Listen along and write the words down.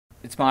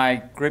It's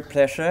my great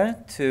pleasure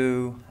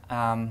to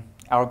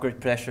our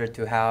great pleasure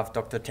to have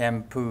Dr.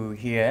 Tian Pu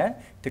here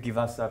to give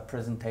us a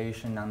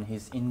presentation on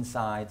his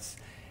insights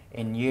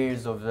in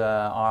years of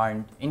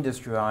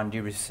industry R&D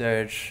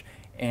research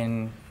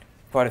in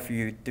quite a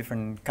few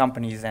different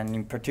companies, and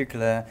in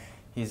particular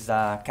his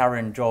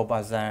current job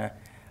as a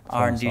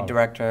R&D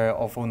director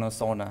of Phono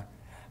Solar.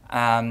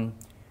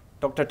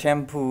 Dr.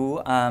 Tian Pu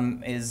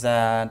is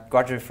a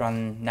graduate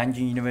from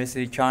Nanjing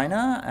University,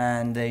 China,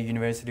 and the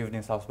University of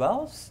New South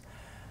Wales.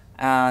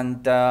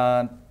 And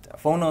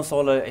Phono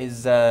Solar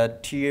is a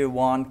tier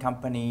 1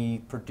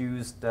 company,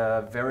 produced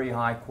very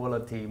high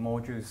quality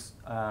modules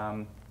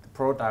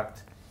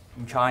product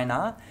in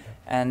China.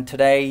 And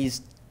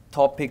today's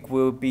topic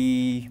will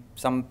be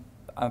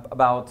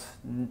about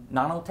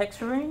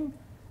nanotexturing,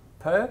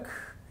 PERC,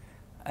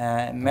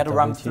 metal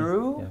run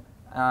through,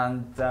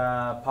 and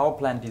power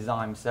plant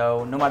design.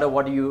 So no matter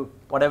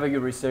whatever you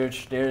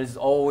research, there is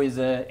always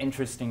an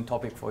interesting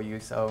topic for you.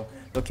 So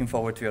looking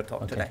forward to your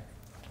talk today.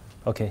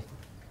 Okay,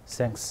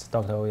 thanks,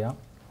 Dr. Ouyang.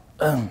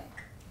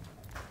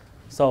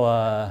 So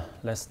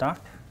let's start.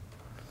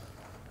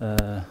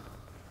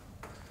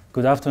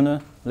 Good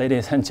afternoon,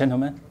 ladies and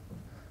gentlemen.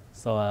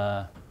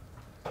 So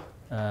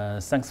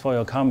thanks for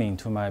your coming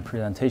to my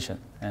presentation.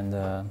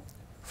 And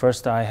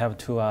first, I have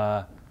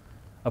to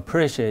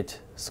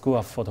appreciate School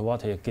of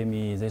Photovoltaic give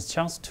me this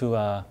chance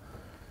to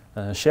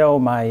share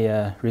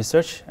my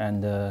research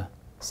and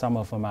some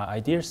of my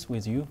ideas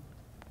with you.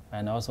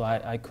 And also,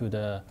 I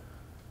could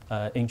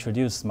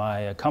introduce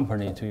my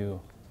company to you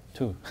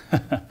too.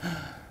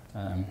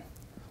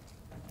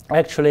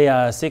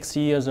 Actually, 6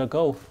 years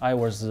ago, I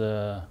was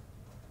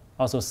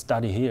also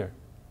study here,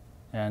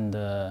 and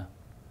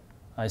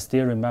I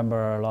still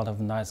remember a lot of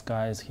nice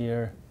guys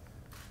here,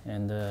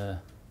 and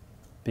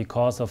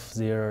because of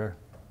their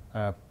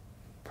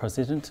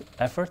persistent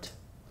effort,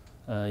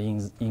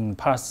 in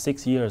past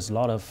 6 years, a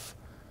lot of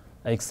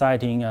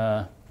exciting,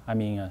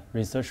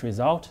 research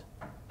results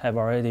have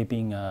already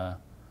been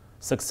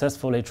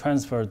successfully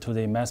transferred to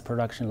the mass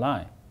production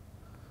line.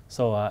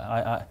 So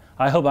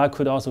I hope I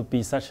could also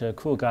be such a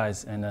cool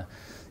guys. And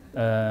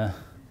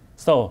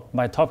so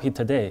my topic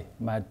today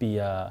might be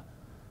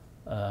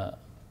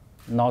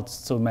not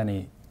so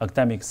many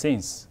academic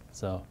things.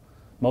 So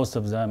most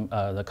of them,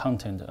 the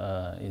content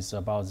is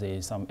about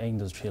some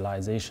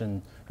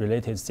industrialization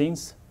related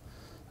things.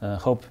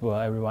 Hope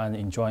everyone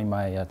enjoy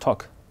my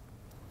talk.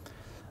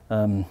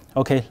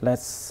 Okay,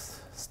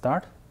 let's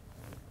start.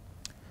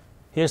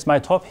 Here's my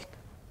topic.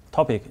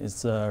 Topic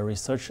is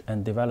research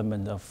and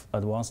development of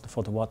advanced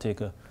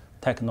photovoltaic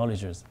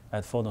technologies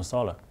at Phono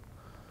Solar.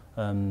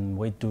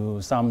 We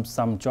do some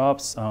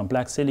jobs on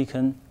black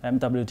silicon,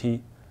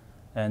 MWT,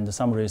 and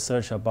some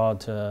research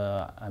about,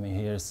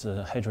 here's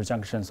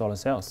heterojunction solar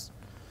cells.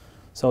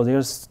 So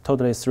there's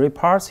totally 3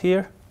 parts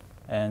here.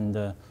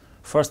 And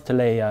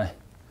firstly, I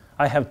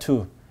have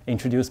to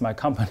introduce my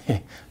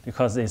company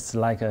because it's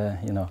like,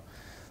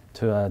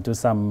 to do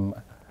some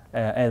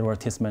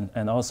advertisement.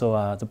 And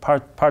also the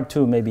part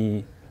 2 may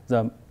be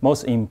the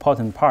most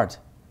important part,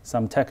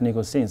 some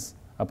technical things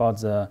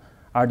about the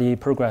R&D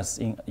progress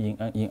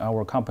in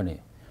our company.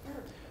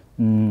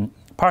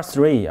 Part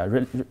 3,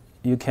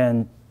 you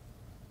can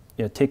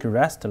take a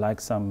rest,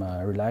 like some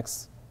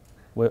relax.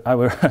 I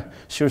will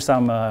show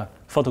some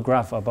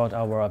photograph about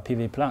our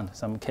PV plant,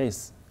 some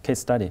case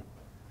study.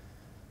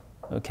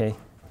 Okay,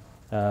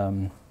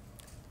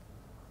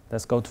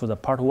 let's go to the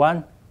part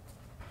 1.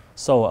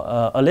 So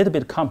a little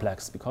bit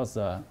complex because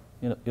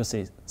you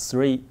see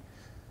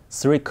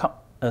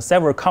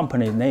several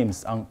company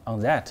names on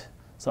that.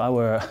 So I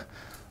will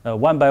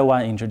one by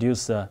one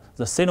introduce the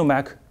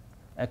SUMEC.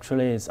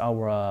 Actually, it's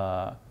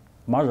our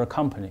mother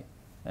company.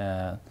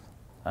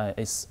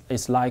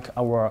 It's like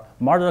our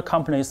mother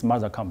company's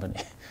mother company.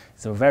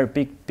 It's a very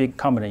big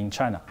company in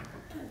China,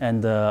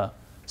 and the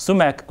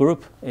SUMEC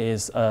group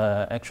is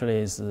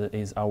actually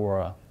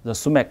the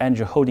SUMEC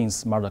Energy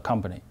Holdings mother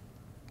company,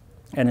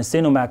 and the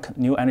SUMEC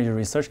New Energy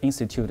Research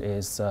Institute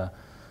is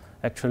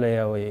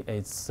actually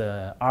it's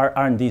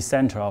R&D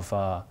center of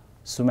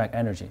SUMEC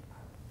Energy.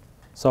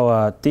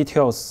 So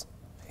details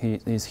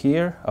is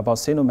here about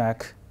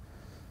SUMEC.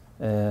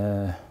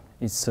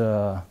 It's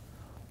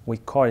we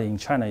call it in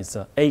China, it's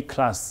an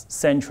A-class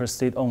central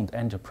state-owned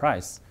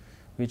enterprise,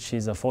 which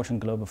is a Fortune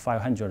Global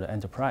 500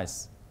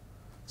 enterprise.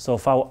 So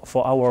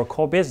for our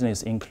core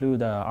business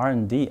include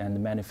R&D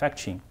and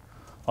manufacturing,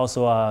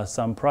 also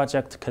some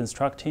project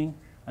constructing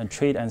and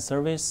trade and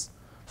service,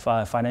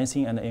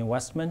 financing and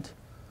investment.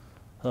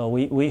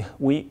 We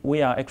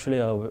are actually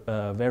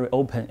a very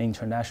open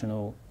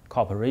international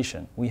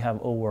corporation. We have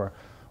over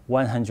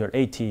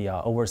 180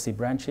 overseas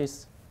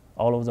branches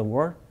all over the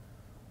world.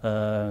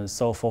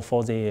 So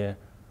for the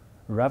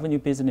revenue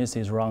business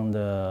is around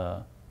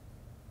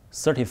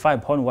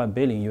 35.1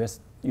 billion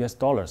US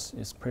dollars.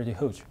 It's pretty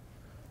huge,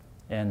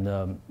 and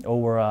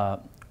over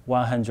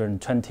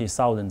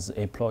 120,000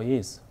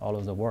 employees all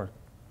over the world.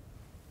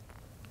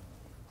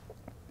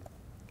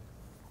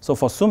 So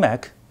for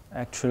SUMEC,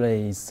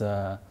 actually, is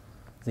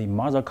the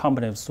mother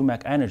company of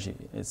SUMEC Energy.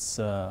 It's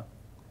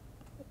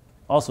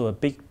also a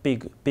big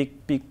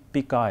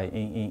guy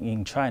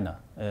in China,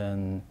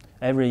 and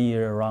every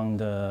year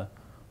around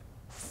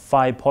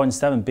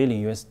 5.7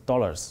 billion US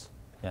dollars.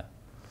 Yeah,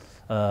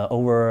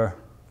 over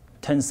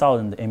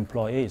 10,000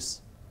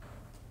 employees,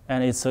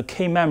 and it's a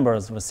key member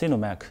of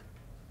SUMEC,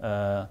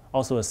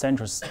 also a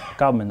central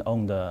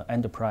government-owned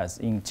enterprise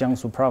in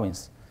Jiangsu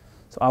province.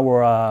 So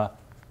our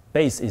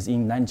base is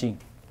in Nanjing.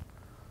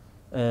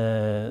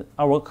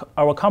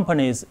 Our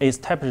company is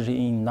established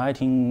in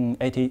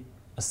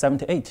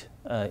 1978,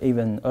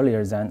 even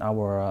earlier than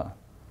our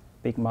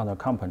big mother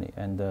company.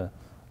 And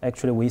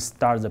actually, we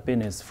start the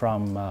business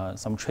from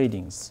some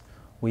tradings.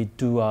 We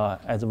do,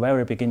 at the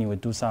very beginning, we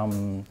do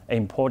some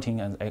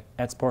importing and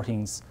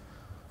exporting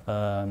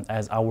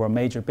as our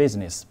major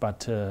business.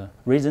 But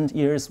recent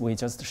years, we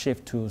just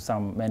shift to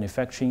some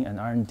manufacturing and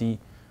R&D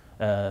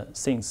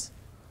things.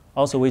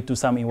 Also, we do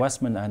some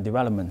investment and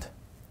development.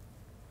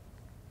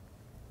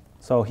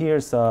 So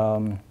here's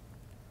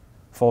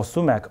for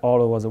SUMEC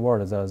all over the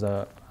world.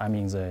 The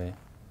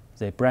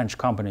branch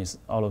companies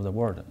all over the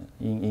world.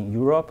 In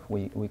Europe,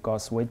 we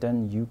got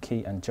Sweden,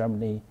 UK, and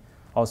Germany.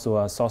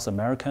 Also South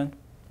American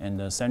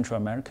and Central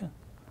American.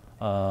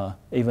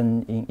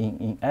 Even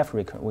in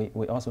Africa,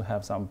 we also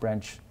have some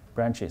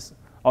branches.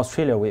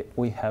 Australia,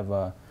 we have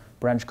a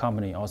branch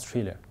company in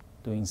Australia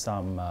doing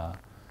some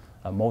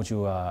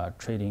module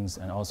tradings,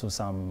 and also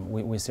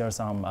we sell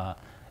some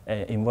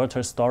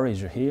inverter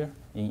storage here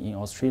in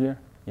Australia.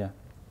 Yeah.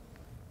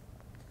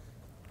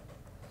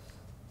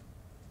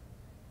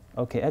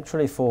 Okay,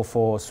 actually for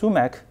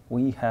SUMEC,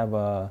 we have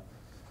a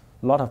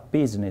lot of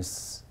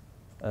business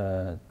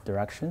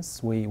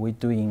directions. We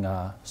doing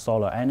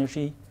solar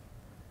energy,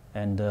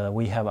 and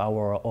we have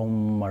our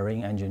own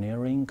marine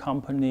engineering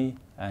company,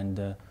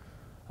 and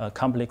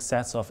complex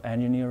sets of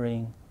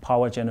engineering,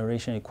 power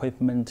generation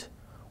equipment.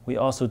 We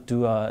also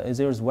do,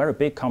 there's a very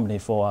big company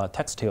for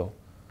textile.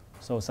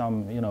 So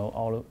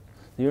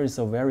there is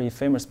a very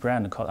famous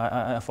brand called,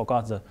 I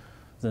forgot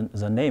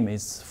the name,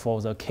 it's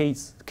for the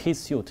kids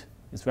suit.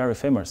 It's very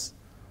famous.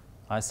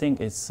 I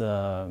think it's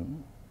the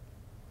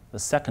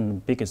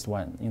second biggest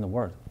one in the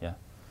world, yeah.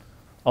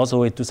 Also,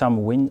 we do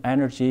some wind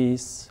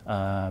energies,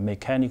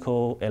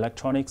 mechanical,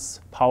 electronics,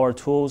 power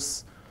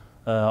tools,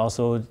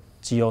 also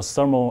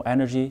geothermal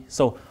energy.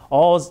 So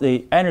all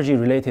the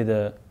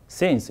energy-related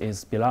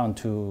things belong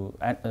to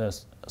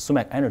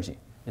SUMEC Energy.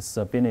 It's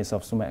the business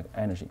of SUMEC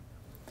Energy.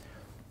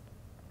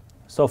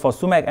 So for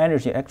SUMEC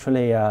Energy,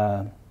 actually,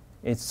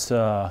 it's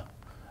a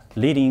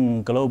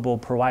leading global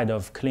provider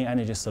of clean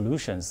energy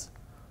solutions,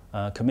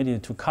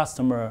 committed to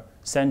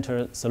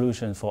customer-centered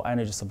solutions for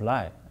energy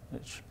supply.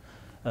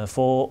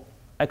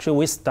 Actually,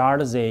 we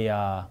started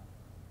the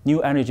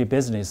new energy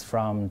business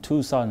from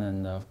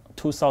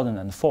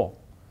 2004.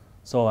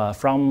 So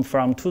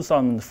from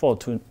 2004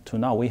 to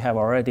now, we have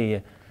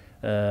already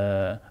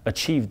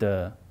achieved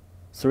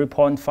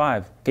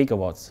 3.5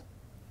 gigawatts.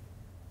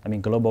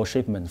 Global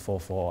shipment for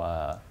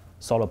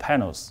solar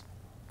panels.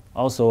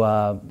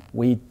 Also,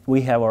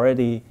 we have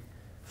already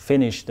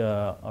finished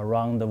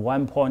around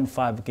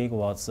 1.5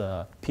 gigawatts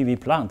PV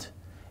plant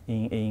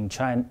in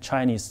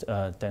Chinese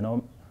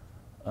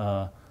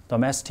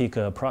domestic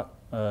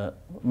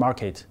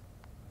market.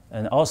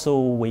 And also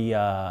we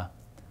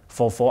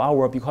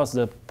because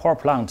the power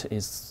plant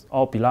is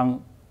all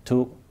belong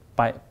to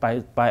by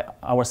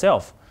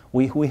ourselves.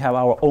 We have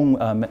our own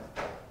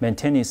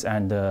maintenance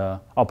and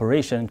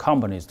operation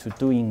companies to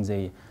doing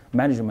the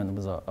management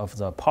of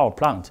the power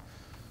plant.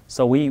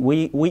 So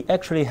we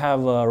actually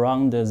have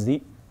around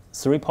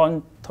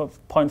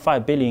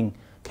 3.5 billion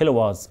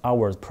kilowatts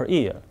hours per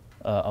year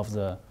of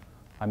the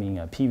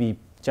PV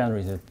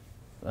generated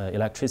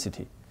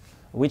electricity,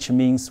 which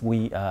means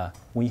we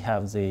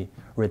have the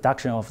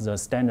reduction of the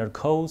standard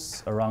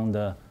costs around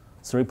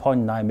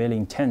 3.9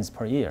 million tons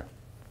per year.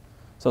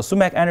 So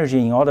SUMEC Energy,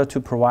 in order to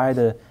provide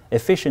an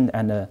efficient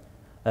and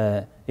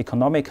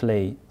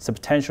economically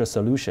substantial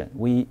solution,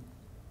 we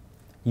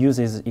use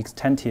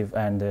extensive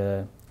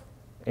and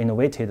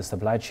innovative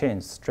supply chain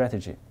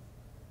strategy,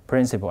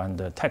 principle,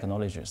 and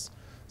technologies.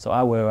 So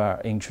I will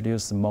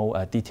introduce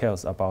more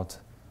details about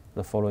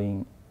the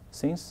following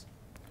things.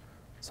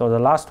 So the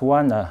last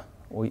one,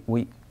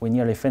 we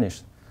nearly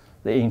finished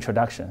the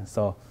introduction.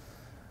 So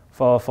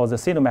for the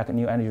SUMEC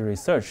New Energy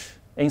Research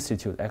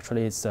Institute,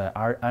 actually it's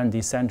our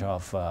R&D center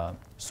of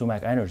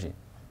SUMEC Energy.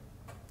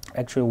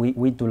 Actually,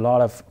 we do a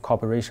lot of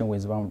cooperation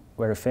with one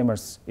very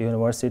famous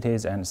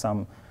universities and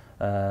some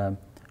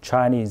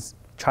Chinese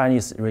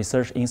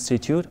research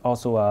institute,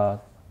 also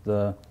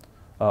the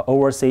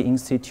Overseas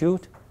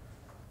Institute.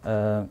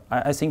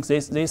 I think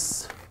this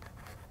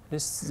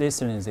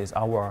is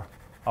our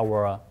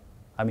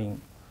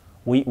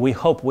we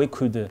hope we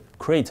could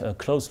create a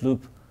closed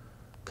loop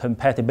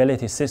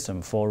compatibility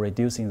system for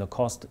reducing the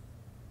cost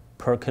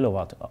per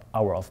kilowatt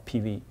hour of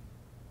PV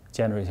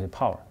generated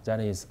power.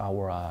 That is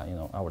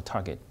our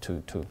target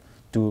to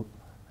do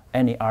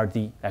any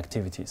R&D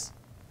activities.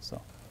 So,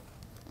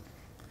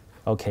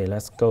 okay,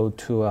 let's go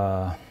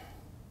to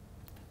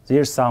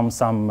There's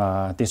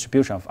some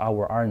distribution of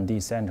our R&D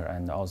center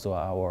and also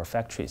our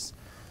factories.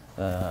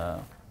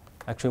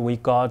 Actually, we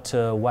got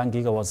 1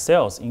 gigawatt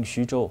cells in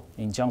Xuzhou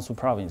in Jiangsu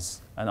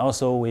province. And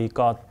also we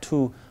got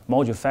 2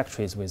 module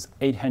factories with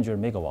 800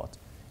 megawatts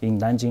in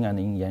Nanjing and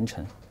in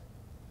Yancheng.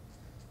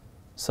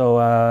 So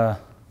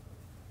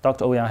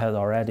Dr. Ouyang has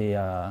already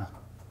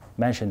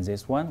mentioned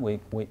this one.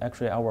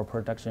 Actually, our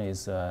production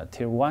is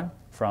tier 1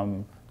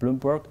 from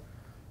Bloomberg,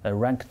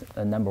 ranked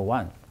number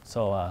 1.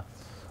 So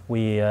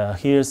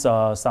here's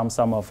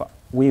some of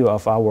view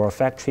of our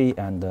factory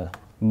and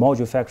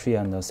module factory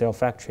and cell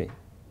factory.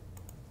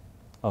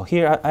 Oh,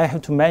 here I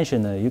have to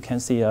mention, you can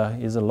see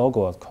is a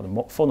logo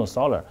called Phono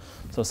Solar.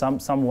 So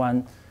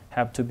someone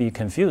have to be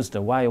confused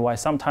why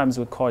sometimes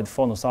we call it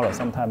Phono Solar,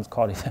 sometimes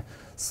call it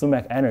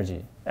SUMEC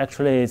energy.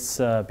 Actually, it's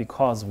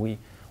because we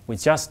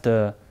just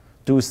do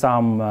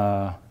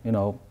some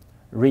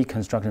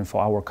reconstruction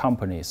for our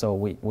company. So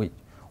we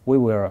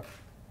will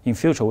in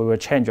future we will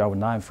change our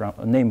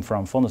name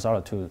from Phono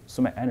Solar to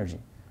SUMEC energy.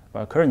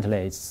 But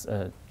currently it's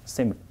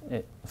same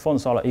Phono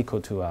Solar equal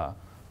to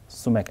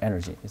SUMEC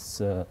energy.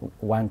 It's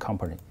one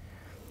company.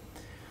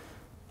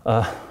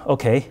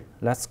 Okay,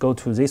 let's go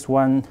to this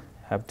one.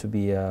 Have to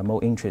be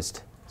more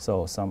interest.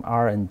 So some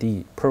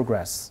R&D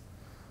progress.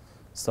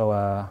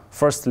 So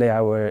firstly,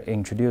 I will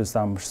introduce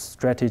some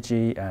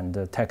strategy and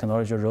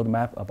technology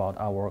roadmap about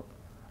our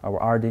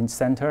R&D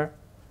center,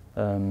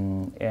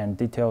 and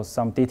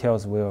some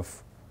details will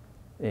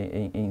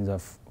in the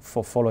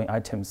following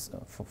items.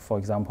 For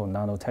example,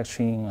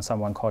 nanotexturing.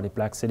 Someone called it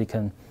black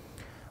silicon.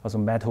 Also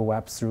metal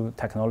web through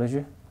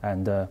technology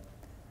and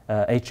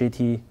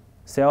HJT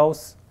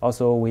cells.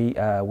 Also, we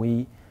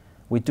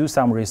do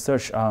some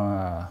research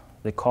on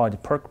they call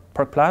it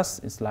PERC plus.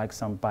 It's like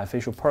some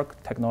bifacial PERC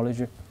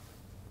technology.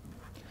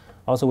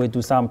 Also, we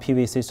do some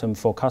PV system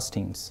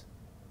forecastings.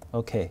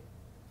 Okay,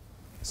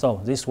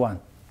 so this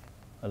one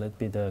a little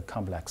bit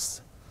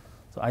complex.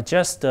 So I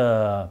just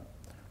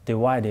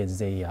divided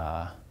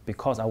the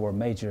because our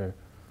major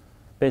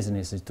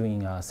business is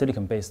doing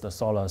silicon-based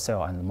solar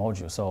cell and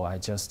module. So I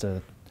just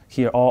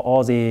here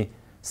all the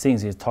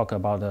things is talk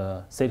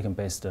about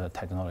silicon-based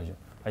technology.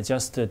 I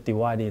just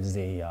divided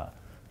the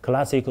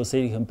classical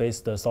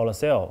silicon-based solar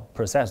cell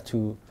process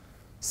to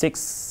 6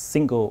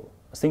 simple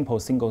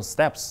single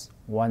steps.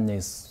 One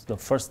is the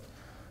first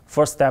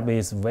step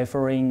is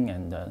wafering,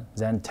 and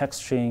then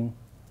texturing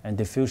and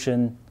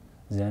diffusion,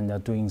 then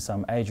doing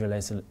some axial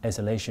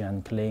isolation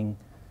and clean,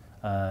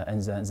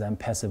 and then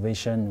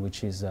passivation,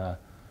 which is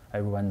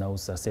everyone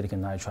knows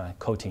silicon nitride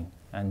coating,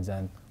 and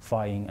then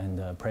firing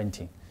and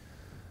printing.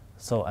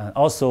 So and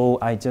also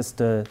I just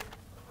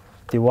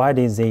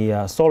divided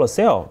the solar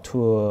cell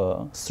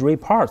to 3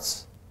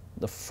 parts: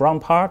 the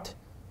front part,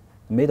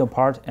 middle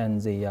part,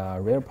 and the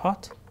rear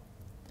part.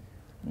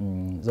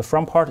 The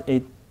front part,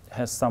 it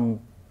has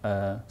some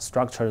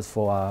structures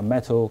for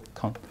metal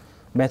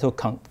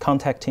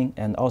contacting,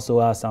 and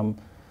also some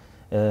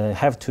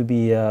have to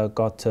be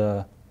got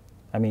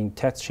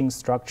texturing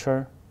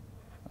structure.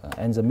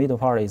 And the middle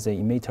part is the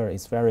emitter.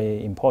 It's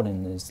very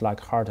important. It's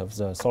like heart of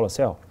the solar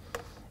cell.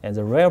 And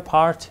the rear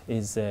part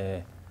is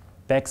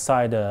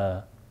backside,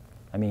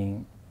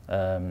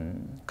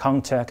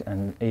 contact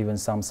and even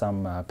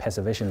some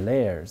passivation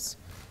layers.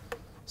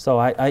 So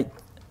I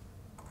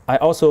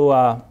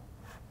also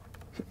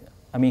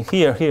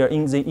here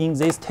in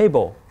this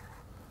table,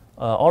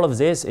 all of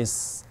this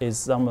is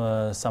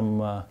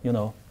some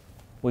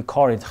we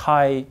call it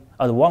high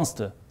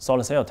advanced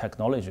solar cell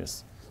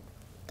technologies.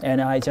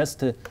 And I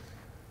just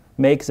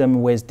make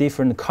them with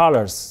different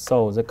colors.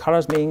 So the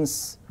colors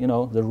means,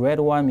 the red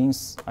one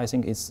means I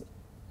think it's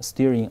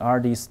still in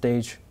RD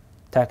stage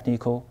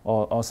technical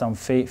or some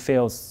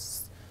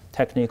fields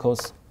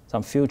technicals,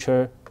 some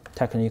future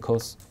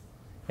technicals.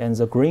 And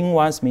the green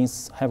ones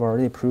means have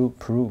already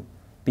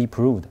be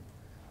proved.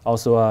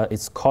 Also,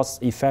 it's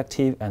cost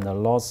effective and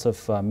lots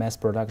of mass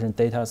production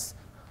data,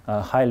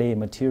 highly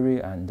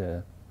material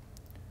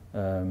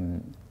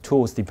and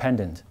tools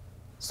dependent.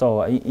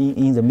 So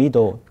in the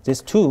middle,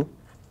 these two,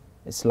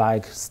 it's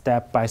like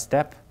step by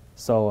step.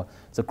 So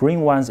the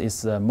green ones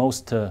is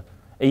most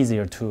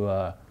easier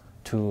to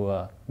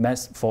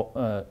mass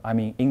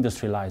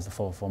industrialize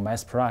for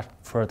mass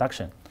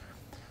production.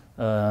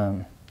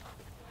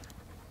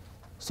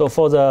 So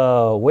for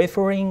the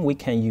wafering, we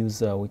can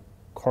use we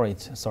call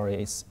it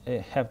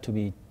it have to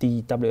be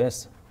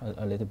DWS,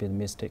 a little bit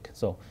mistake.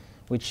 So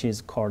which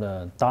is called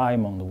a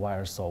diamond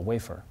wire saw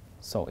wafer.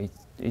 So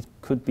it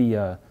could be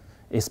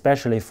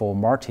especially for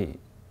multi,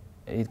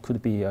 it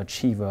could be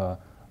achieve a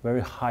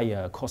very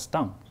high cost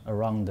down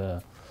around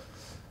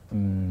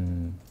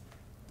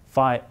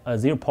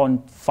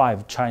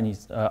 0.5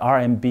 Chinese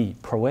RMB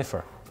per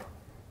wafer.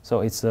 So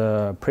it's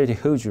a pretty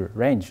huge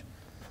range.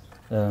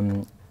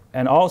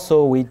 And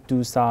also we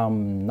do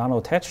some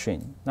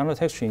nanotexturing.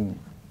 Nanotexturing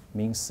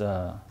means,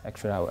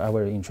 actually I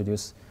will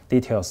introduce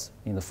details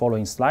in the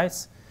following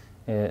slides.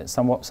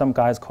 Some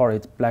guys call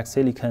it black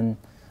silicon,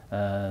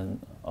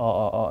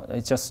 or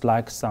it's just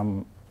like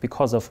some,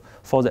 because of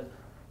for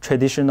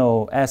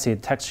traditional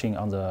acid texturing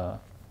on the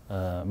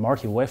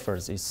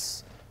multi-wafers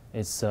is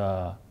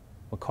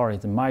we call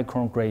it the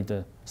micron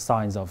grade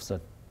size of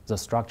the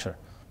structure.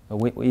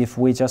 If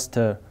we just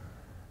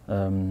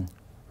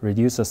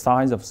reduce the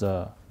size of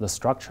the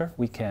structure,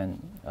 we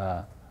can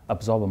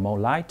absorb more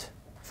light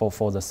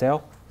for the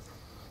cell.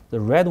 The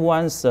red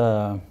ones,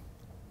 the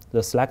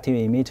selective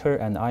emitter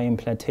and ion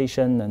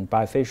implantation and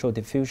bifacial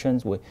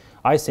diffusions,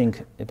 I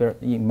think,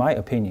 in my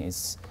opinion,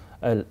 is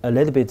a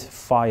little bit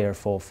far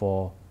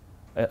for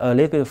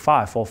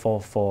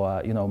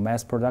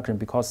mass production,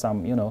 because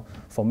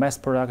for mass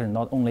production,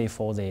 not only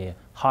for the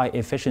high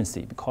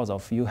efficiency, because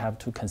of you have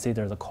to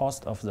consider the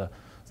cost of the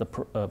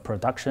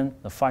production,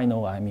 the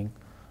final,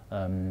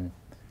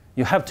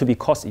 you have to be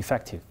cost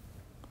effective.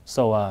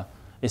 So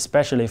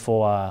especially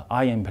for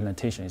ion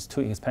implantation, it's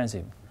too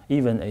expensive.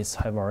 Even it's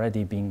have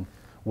already been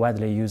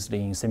widely used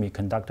in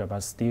semiconductor, but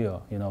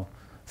still,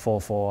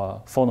 for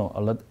phono,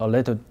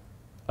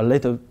 a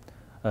little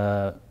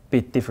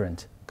bit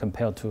different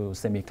compared to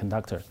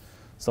semiconductor.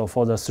 So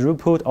for the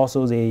throughput,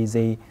 also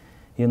the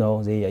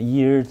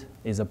yield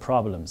is a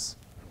problems.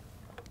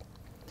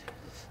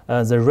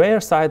 The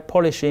rare side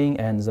polishing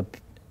and the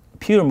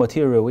pure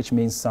material, which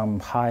means some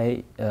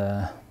high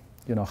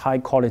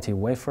quality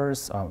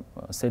wafers,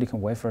 silicon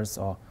wafers,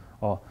 or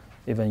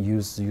even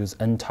use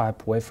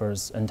N-type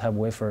wafers. N-type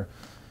wafer,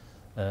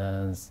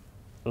 a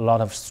lot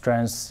of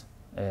strength,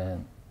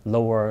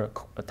 lower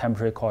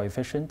temperature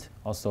coefficient,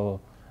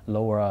 also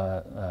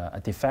lower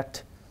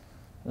defect,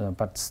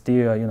 but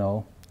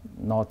still,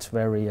 not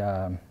very.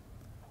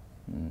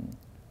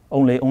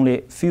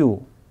 Only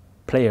few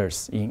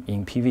players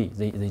in PV.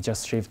 They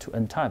just shift to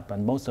N-type, but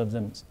most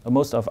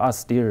of us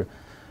still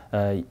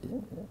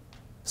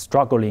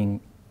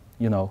struggling.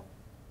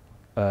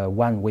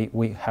 When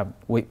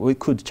we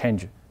could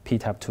change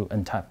P-type to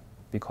N-type,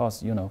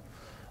 because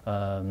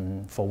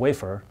for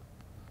wafer,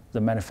 the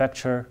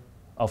manufacturer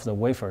of the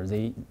wafer,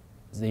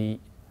 they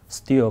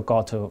still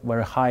got a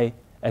very high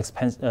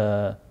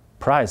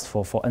price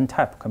for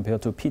N-type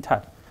compared to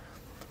P-type.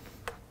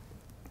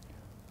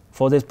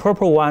 For this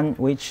purple one,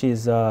 which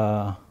is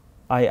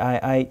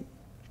I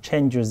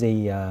changed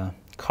the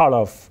color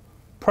of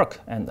PERC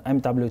and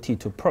MWT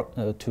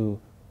to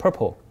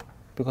purple,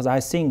 because I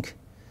think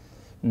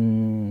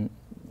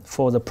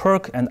for the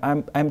PERC and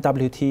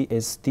MWT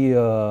is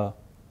still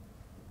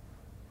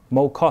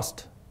more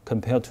cost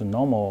compared to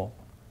normal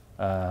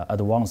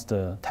advanced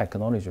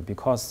technology,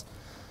 because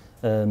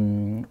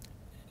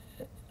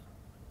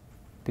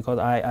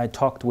I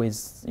talked with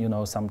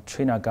some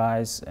China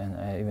guys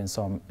and even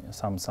some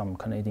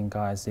Canadian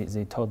guys.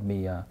 They told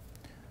me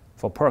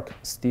for PERC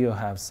still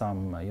have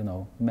some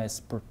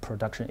mass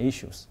production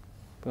issues,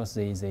 because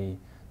the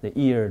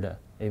yield,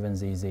 even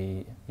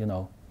they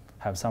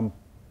have some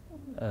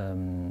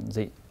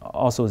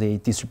also the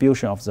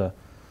distribution of the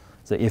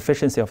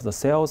efficiency of the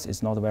cells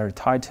is not very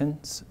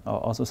tightened.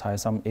 Also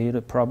has some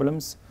yield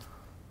problems.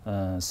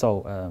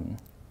 So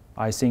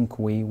I think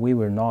we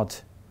will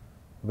not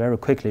very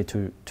quickly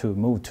to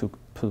move to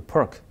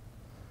PERC.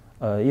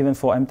 Even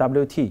for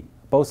MWT,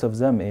 both of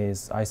them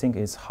I think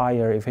is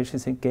higher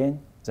efficiency gain.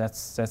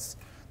 That's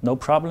no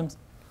problems,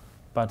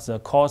 but the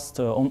cost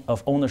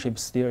of ownership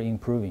still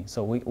improving.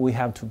 So we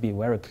have to be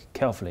very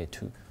carefully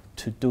to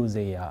do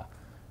the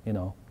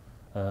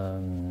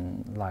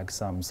like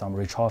some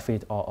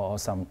retrofit or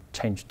some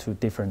change to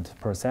different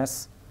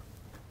process.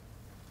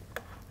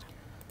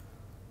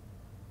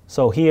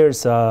 So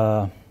here's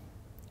our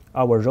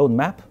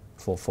roadmap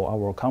for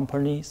our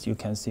companies. You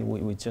can see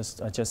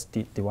I just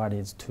divided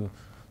it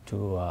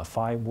to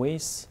 5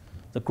 ways.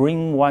 The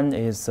green one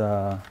is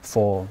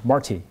for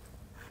multi.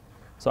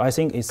 So I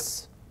think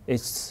it's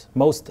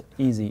most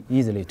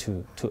easily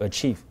to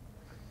achieve.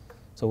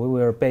 So we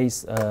will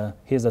base,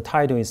 here's the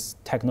title is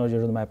Technology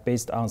Roadmap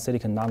based on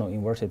Silicon Nano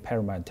Inverted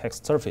Pyramid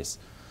Text Surface.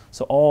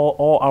 So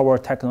all our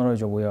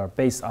technology we are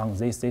based on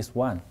this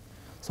one.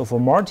 So for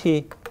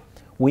multi,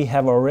 we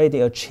have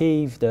already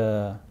achieved,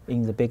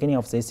 in the beginning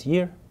of this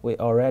year, we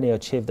already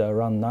achieved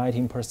around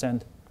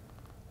 19%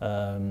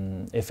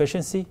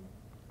 efficiency,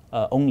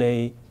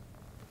 only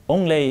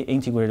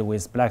integrated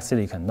with black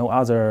silicon, no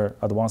other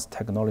advanced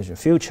technology.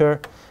 Future,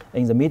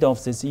 in the middle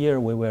of this year,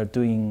 we were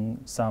doing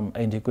some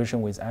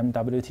integration with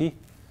MWT.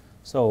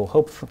 So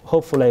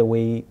hopefully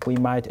we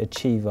might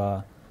achieve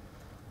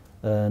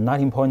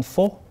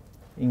 19.4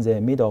 in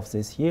the middle of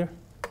this year.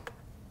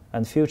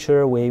 And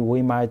future,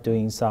 we might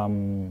doing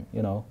some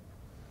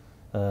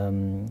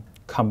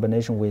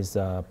combination with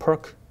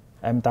PERC,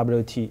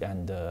 MWT,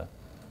 and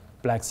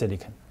black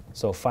silicon.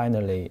 So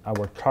finally,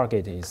 our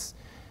target is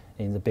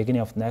in the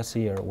beginning of next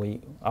year,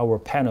 our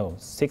panel,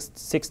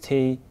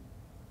 60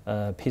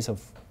 piece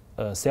of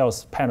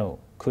cells panel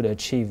could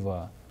achieve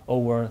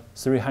over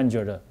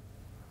 300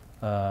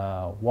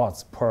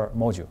 watts per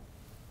module.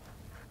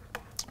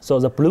 So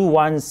the blue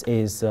ones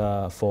is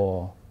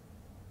for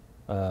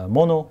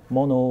mono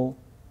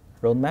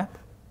roadmap.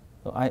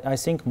 So I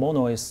think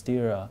mono is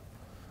still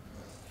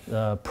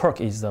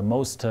PERC is the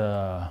most,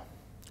 the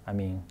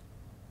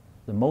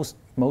most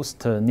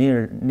most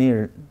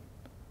near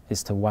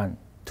is the one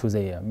to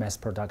the mass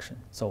production.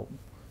 So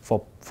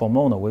for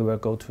mono, we will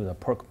go to the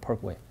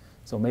PERC way.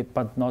 So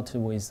but not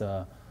with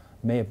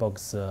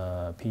mailbox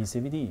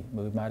PECVD.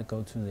 We might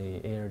go to the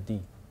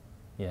ALD.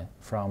 Yeah,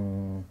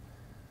 from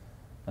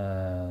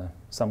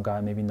some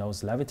guy maybe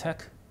knows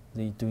Levitech.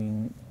 They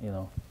doing, you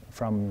know,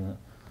 from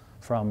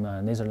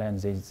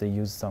Netherlands. They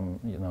use some,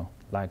 you know,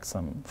 like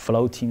some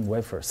floating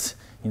wafers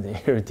in the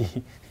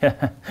ALD.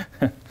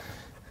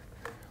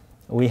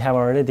 We have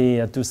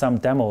already do some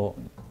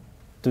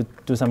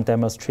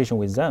demonstration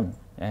with them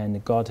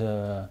and got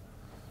a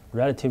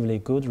relatively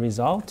good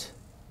result.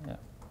 Yeah.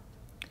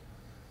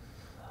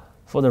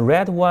 For the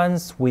red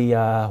ones, we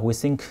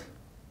think,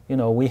 you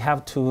know, we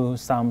have to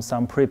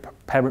some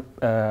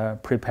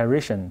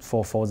preparation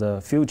for the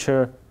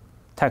future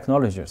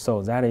technology.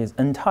 So that is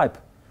N-type.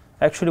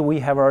 Actually, we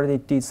have already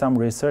did some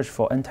research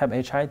for N-type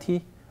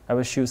HIT. I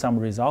will show some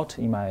result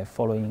in my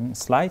following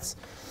slides.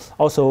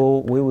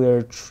 Also, we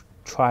will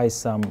try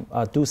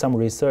do some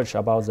research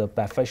about the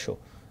bifacial,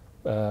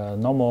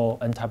 normal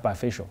N-type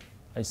bifacial.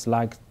 It's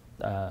like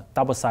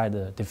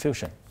double-side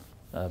diffusion,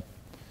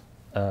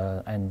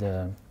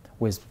 and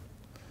with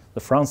the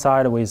front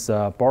side with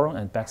boron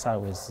and back side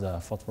with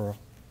phosphor.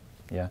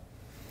 Yeah.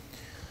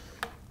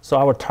 So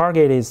our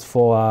target is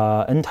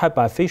for N-type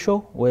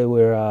bifacial. We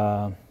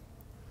were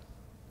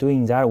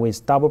doing that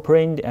with double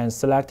print and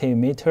selective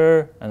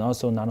emitter and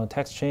also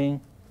nanotexturing.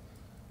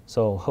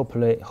 So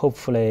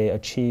hopefully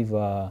achieve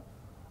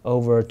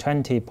over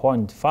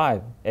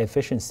 20.5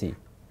 efficiency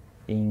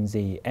in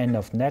the end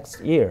of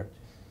next year.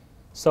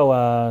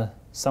 So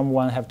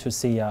someone have to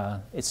see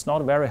it's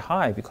not very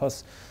high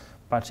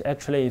but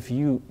actually if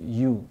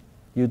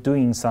you're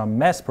doing some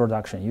mass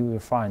production, you will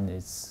find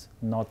it's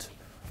not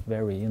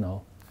very, you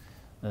know,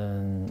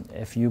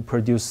 if you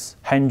produce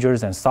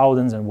hundreds and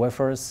thousands of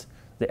wafers,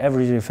 the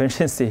average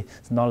efficiency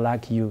is not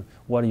like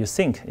what you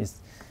think.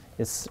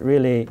 It's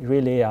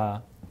really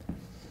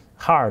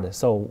hard.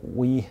 So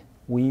we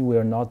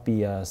will not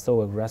be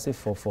so aggressive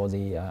for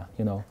the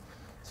you know,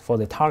 for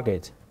the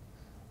target.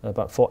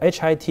 But for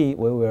HIT,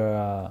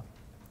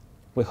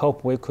 we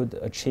hope we could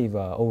achieve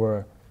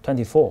over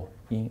 24.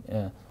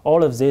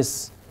 All of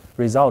this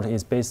result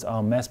is based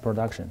on mass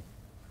production.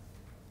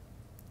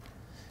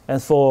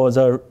 And for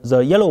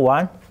the yellow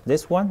one,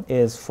 this one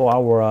is for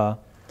our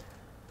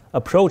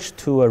approach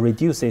to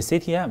reduce the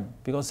CTM,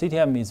 because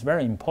CTM is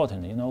very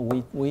important. You know,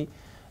 we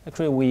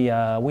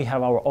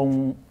have our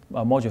own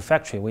module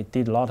factory. We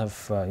did a lot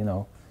of you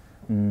know,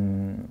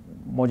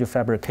 module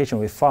fabrication.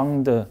 We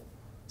found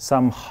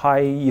some high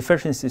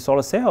efficiency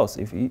solar cells.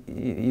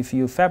 If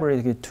you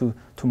fabricate it to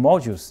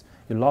modules,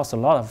 you lost a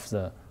lot of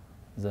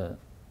the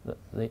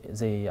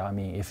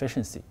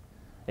efficiency.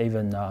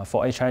 Even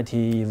for HIT,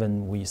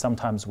 even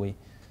sometimes we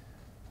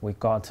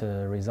got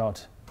a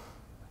result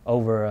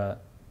over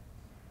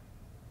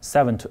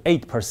 7 to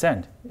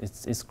 8%.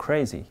 It's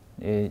crazy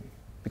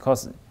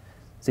because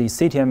the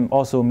CTM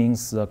also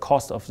means the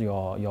cost of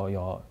your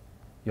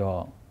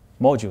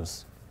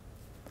modules.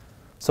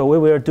 So we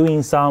were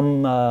doing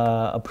some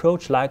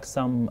approach like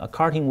some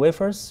carting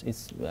wafers.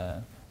 It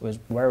was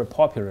very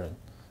popular,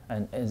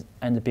 and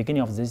at the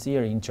beginning of this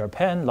year in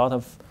Japan, a lot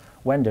of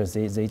vendors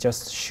they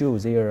just show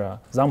their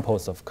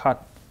examples of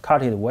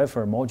cutted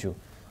wafer module.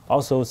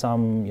 Also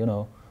some, you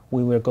know,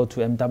 we will go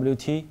to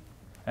MWT.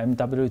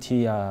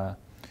 MWT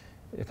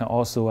you can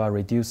also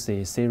reduce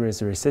the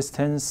series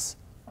resistance.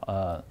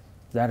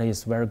 That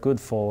is very good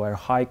for very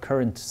high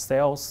current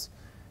cells.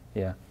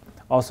 Yeah.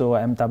 Also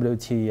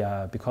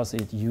MWT because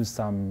it used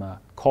some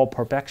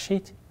copper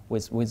backsheet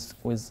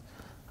with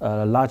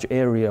a large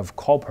area of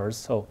coppers,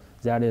 so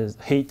that is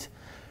heat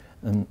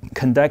and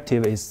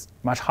conductive is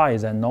much higher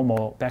than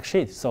normal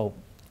backsheet. So,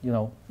 you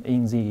know,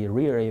 in the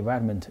real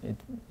environment,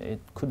 it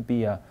could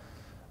be a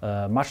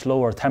much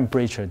lower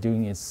temperature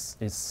during its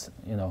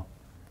you know,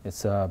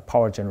 its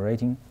power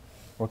generating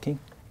working.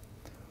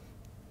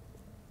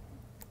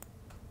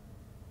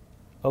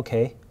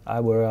 Okay, I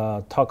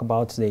will talk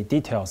about the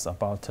details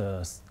about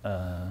the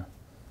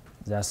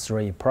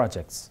three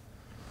projects.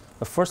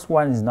 The first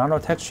one is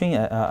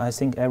nanotexturing. I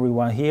think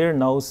everyone here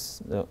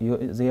knows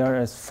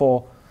there is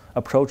 4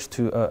 approach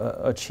to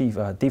achieve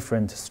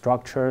different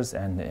structures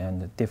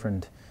and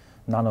different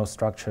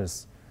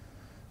nanostructures.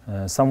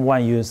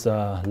 Someone use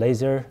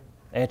laser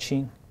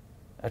etching.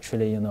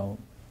 Actually, you know,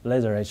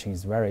 laser etching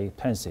is very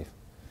expensive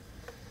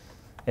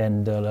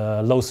and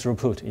low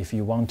throughput if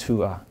you want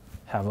to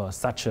have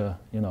such a,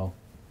 you know,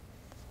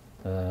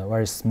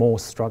 very small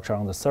structure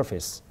on the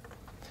surface.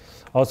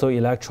 Also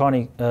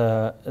electronic,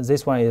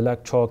 this one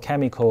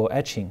electrochemical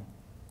etching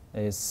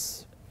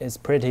is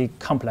pretty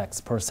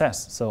complex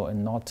process, so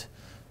and not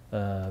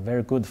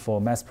very good for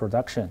mass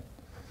production.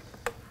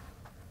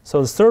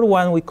 So the third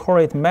one, we call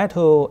it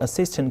metal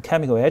assisted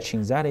chemical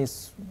etching. That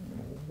is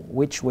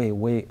which way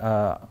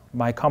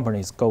my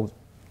companies go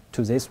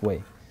to this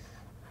way.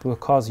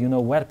 Because, you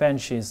know, wet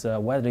bench is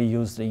widely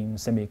used in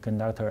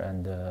semiconductor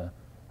and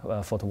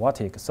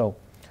photovoltaic. So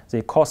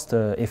the cost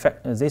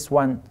effect, this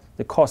one,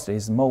 the cost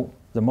is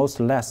the most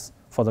less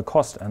for the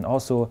cost, and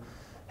also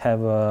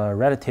have a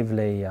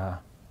relatively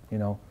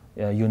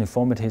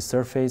uniformity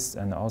surface,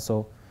 and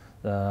also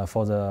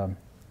for the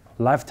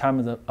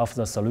lifetime of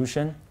the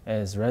solution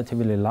is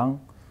relatively long.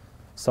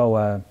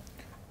 So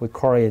we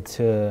call it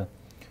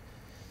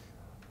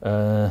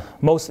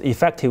most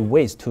effective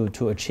ways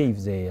to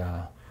achieve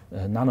the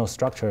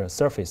nanostructure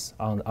surface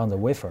on the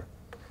wafer.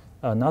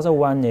 Another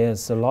one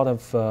is a lot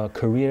of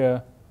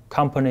Korea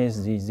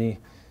companies, they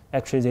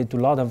do a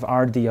lot of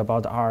R&D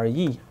about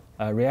RE,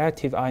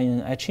 reactive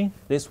ion etching.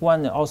 This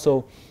one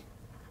also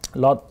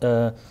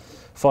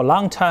for a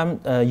long time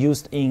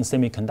used in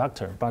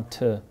semiconductor,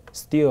 but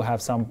still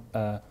have some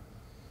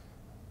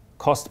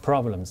cost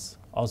problems.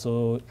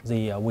 Also,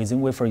 the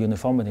within wafer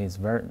uniformity is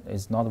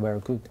not very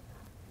good.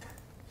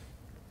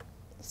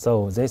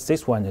 So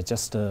this one is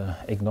just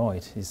ignore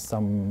it. It's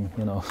some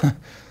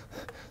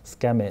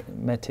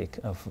schematic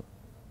of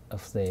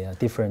the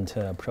different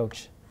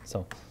approach.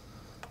 So,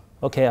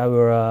 okay, I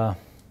will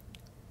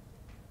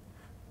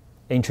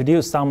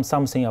introduce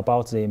something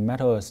about the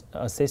metal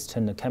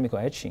assistant chemical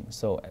etching.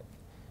 So,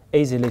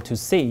 easily to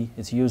see,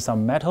 is use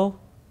some metal.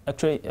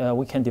 Actually,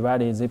 we can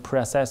divide the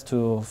process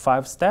to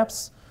 5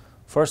 steps.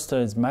 First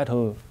is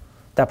metal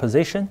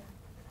deposition.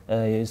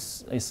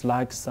 It's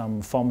like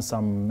form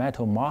some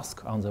metal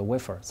mask on the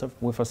wafer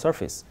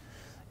surface.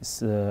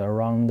 It's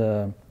around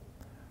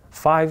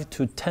 5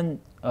 to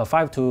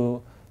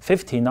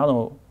 50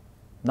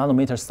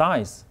 nanometer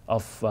size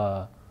of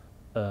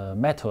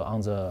metal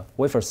on the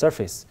wafer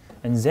surface,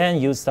 and then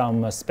use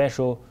some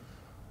special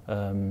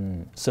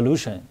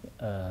solution.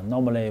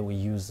 Normally we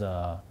use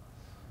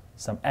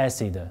some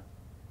acid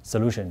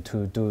solution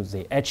to do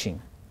the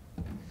etching.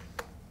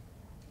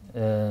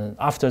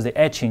 After the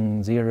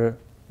etching, there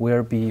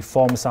will be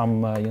form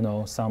some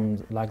some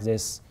like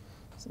this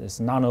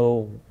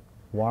nano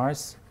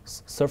wires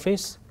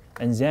surface,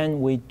 and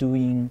then we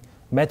doing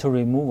metal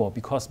removal,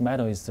 because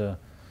metal is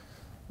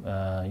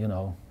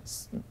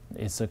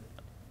it's a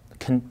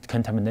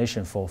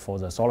contamination for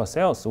the solar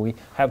cells, so we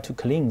have to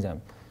clean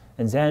them,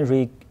 and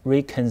then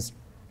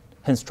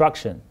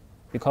reconstruction,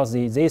 because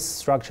this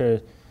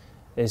structure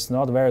is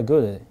not very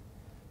good,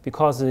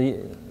 because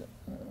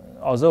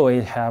although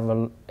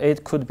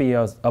it could be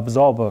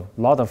absorb a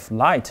lot of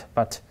light,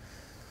 but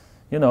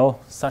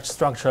such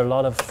structure, a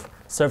lot of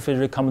surface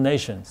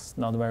recombinations,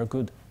 not very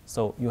good.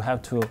 So you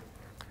have to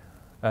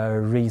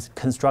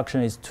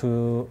reconstruction is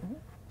to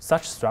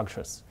such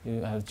structures.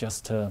 You have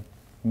just to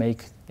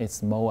make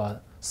it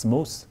more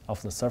smooth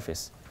of the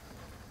surface.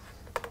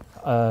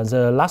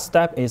 The last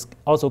step is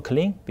also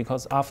clean,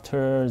 because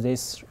after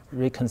this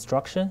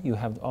reconstruction, you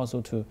have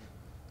also to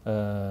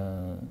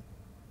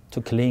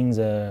clean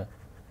the.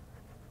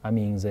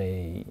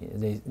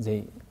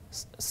 They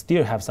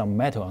still have some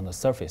metal on the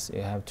surface.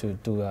 You have to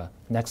do a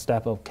next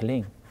step of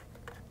clean.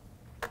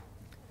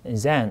 And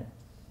then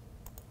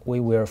we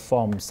will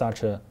form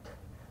such a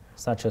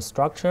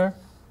structure.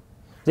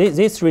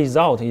 This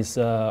result is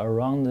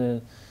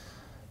around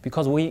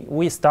because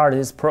we started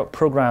this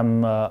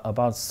program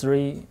about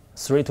three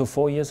to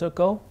 4 years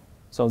ago.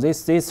 So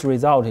this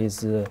result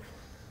is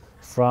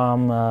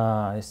from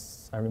I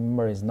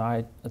remember it's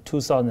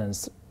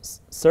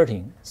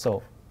 2013.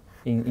 So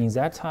in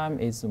that time,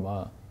 it's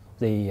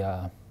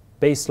the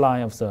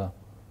baseline of the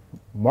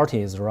multi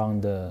is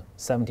around only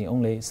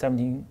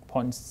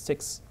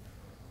 17.6.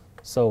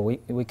 So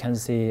we can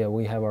see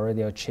we have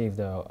already achieved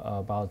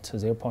about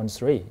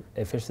 0.3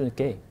 efficiency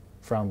gain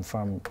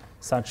from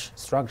such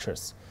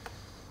structures.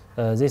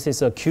 This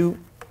is a Q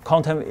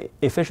quantum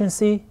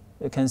efficiency.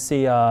 You can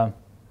see the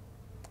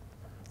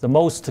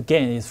most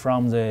gain is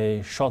from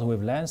the short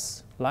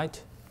wavelength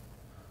light.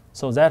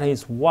 So that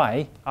is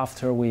why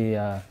after we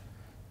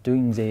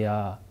doing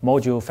the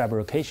module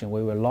fabrication,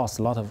 we will lose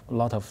a lot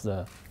of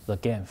the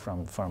gain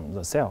from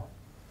the cell.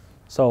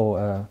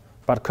 So,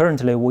 but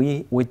currently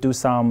we do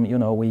some,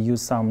 we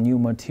use some new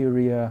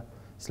material.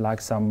 It's like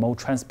some more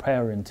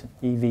transparent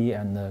EV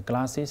and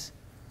glasses.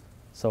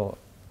 So,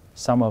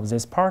 some of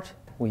this part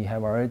we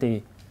have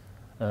already,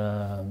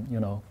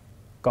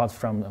 got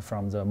from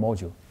the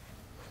module.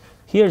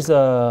 Here's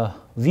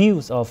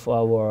views of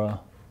our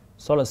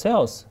solar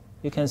cells.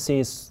 You can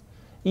see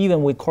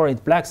even we call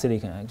it black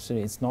silicon.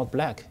 Actually, it's not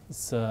black.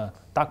 It's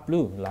dark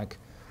blue, like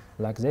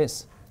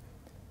this.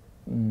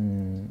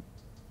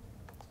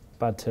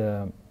 But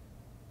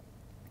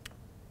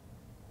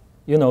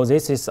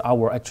this is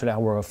actually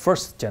our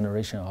first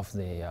generation of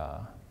the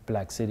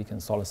black silicon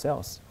solar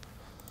cells.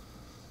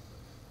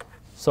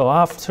 So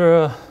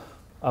after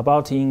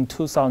about in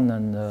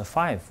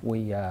 2005,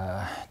 we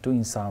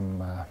doing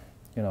some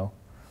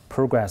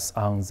progress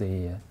on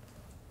the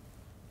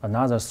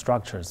another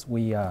structures.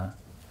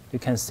 You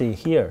can see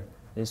here,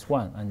 this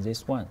one and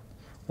this one.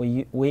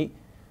 We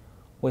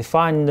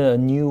find a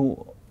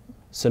new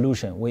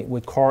solution.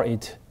 We call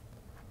it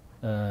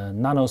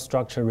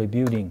nanostructure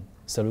rebuilding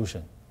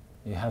solution.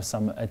 You have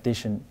some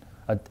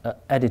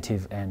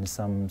additive and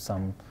some.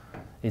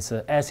 It's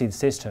an acid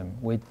system.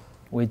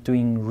 We're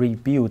doing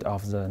rebuild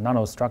of the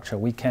nanostructure.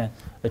 We can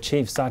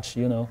achieve such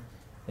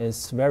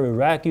It's very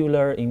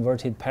regular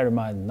inverted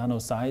pyramid nano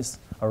size,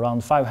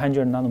 around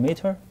 500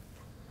 nanometer.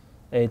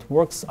 It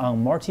works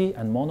on multi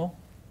and mono,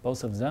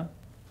 both of them.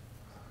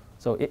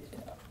 So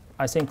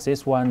I think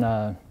this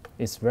one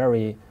is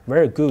very,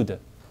 very good,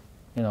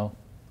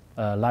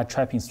 light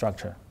trapping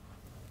structure.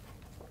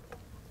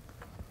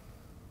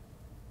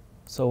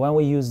 So when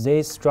we use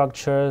these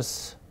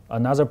structures,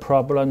 another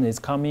problem is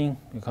coming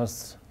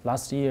because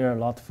last year a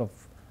lot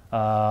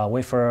of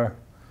wafer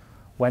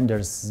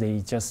vendors, they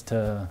just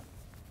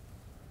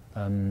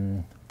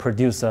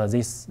produce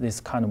this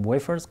kind of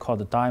wafers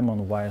called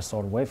diamond wire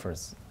salt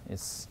wafers.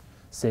 It's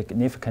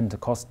significant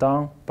cost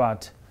down,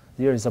 but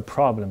there is a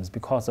problem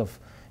because of,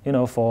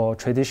 for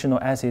traditional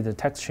acid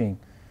texturing,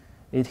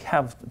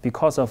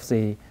 because of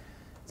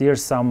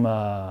there's some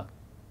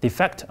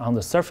defect on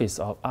the surface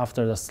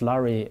after the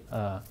slurry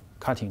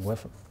cutting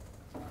wafer.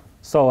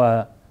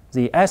 So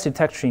the acid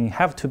texturing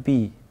have to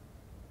be,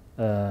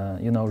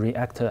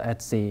 react at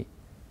the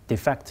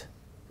defect.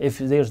 If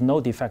there's no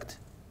defect,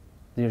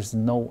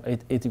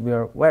 it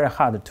will be very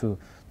hard to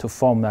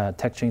form a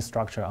texturing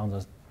structure on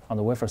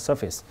the wafer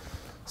surface.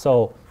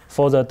 So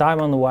for the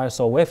diamond wire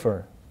salt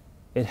wafer,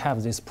 it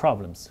has these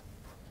problems.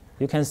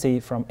 You can see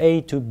from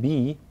A to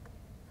B,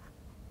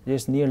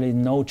 there's nearly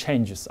no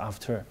changes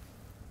after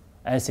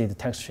acid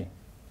texturing.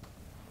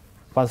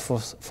 But for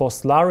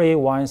slurry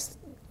wire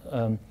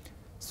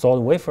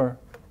salt wafer,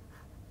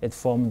 it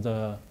formed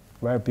a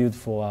very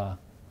beautiful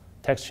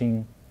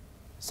texturing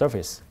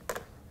surface.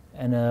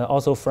 And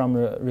also from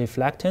the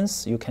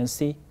reflectance, you can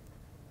see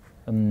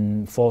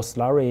for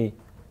slurry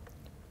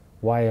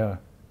wire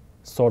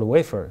salt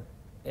wafer,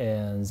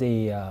 and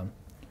the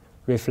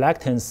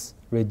reflectance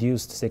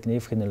reduced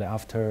significantly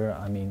after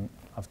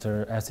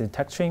acid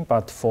texturing.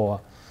 But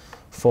for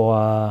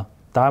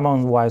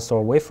diamond wire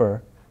salt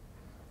wafer,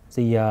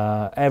 the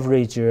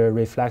average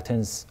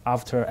reflectance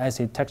after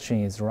acid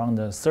texturing is around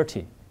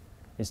 30.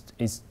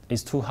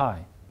 It's too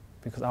high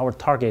because our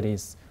target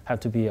have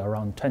to be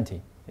around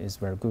 20. It's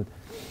very good.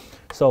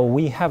 So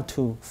we have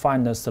to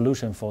find a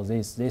solution for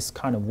this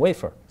kind of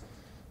wafer,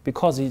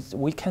 because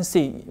we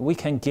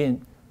can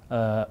gain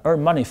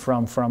earn money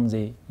from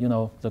the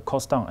the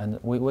cost down, and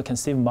we can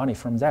save money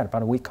from that.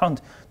 But we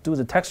can't do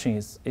the texturing.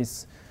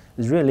 Is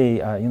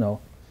really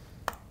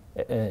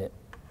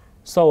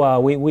So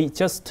we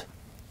just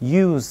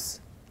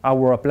use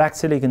our black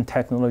silicon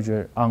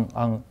technology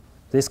on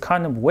this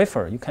kind of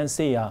wafer. You can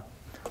see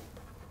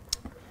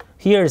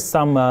here is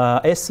some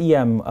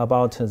SEM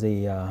about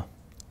the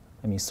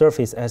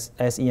surface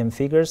SEM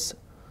figures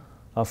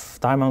of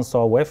diamond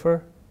salt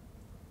wafer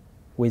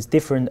with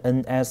different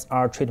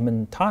NSR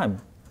treatment time.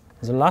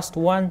 The last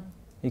one,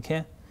 you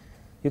can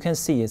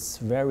see it's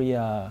very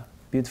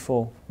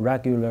beautiful,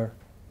 regular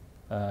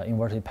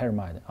inverted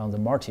pyramid on the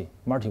multi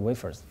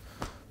wafers.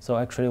 So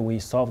actually, we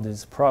solved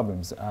these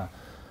problems.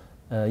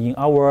 In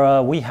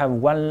our, we have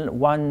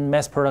one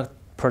mass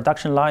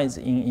production lines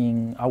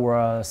in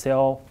our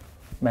cell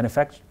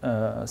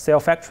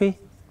factory,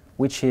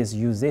 which is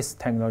use this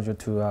technology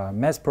to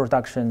mass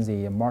production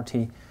the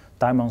multi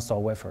diamond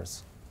salt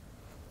wafers.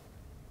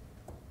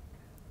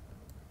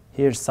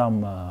 Here's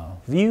some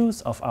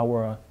views of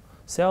our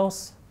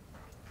cells.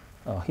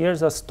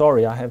 Here's a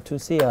story I have to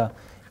see.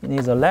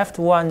 The left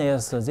one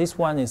is this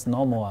one is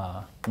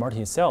normal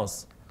multi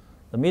cells.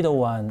 The middle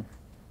one,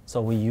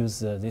 so we use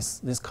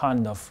this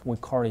kind of, we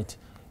call it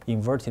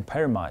inverted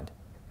pyramid.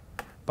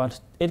 But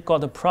it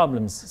got the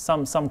problems.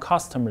 Some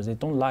customers, they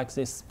don't like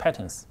these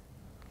patterns.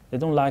 They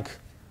don't like,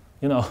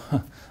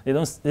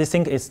 they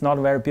think it's not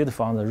very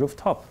beautiful on the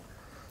rooftop.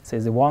 So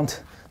they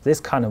want this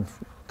kind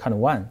of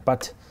one.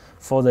 But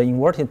for the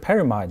inverted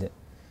pyramid,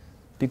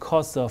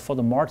 because for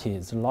the multi,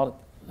 it's a lot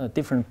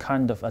different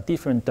kind of a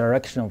different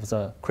direction of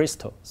the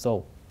crystal.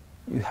 So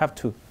you have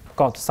to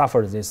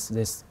suffer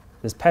this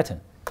pattern.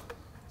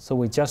 So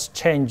we just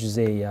change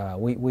the,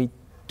 we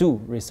do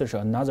research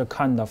another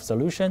kind of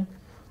solution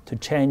to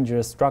change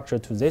the structure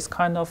to this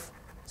kind of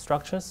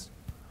structures.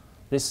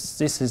 This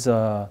is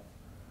a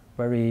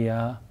very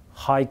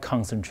high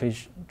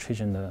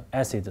concentration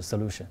acid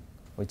solution.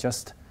 We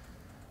just,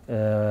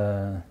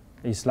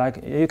 it's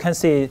like, you can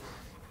see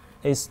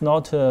it's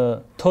not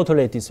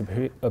totally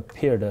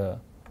disappeared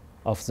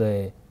of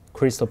the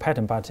crystal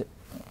pattern, but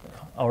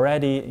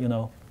already,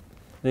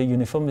 the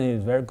uniformity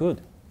is very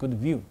good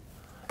view.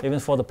 Even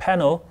for the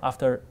panel,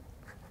 after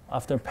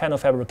panel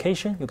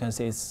fabrication, you can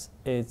see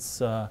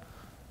it's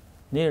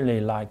nearly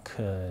like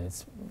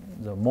it's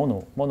the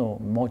mono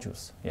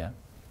modules. Yeah,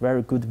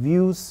 very good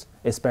views,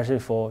 especially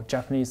for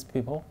Japanese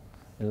people.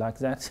 They like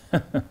that.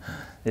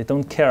 They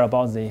don't care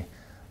about the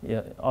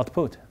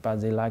output,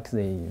 but they like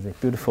the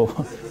beautiful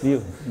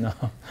view.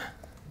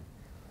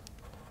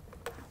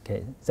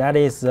 Okay, that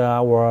is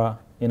our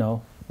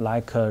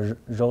like a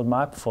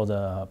roadmap for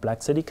the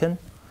black silicon.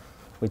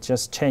 We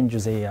just change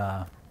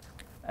the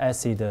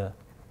acid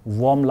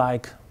warm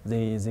like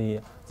this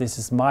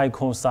is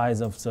micro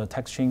size of the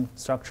texturing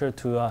structure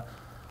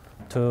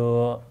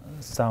to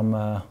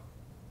some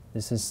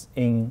this is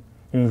in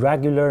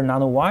regular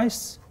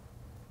nanowires,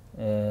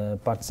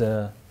 but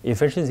the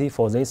efficiency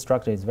for this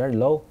structure is very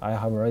low. I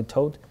have already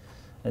told.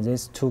 And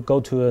this to go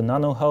to a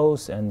nano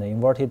holes and the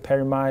inverted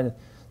pyramid.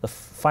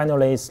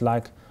 Finally, it's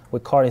like we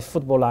call it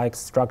football-like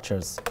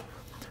structures.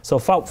 So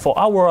for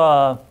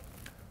our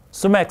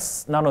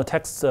SUMEC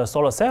nanotech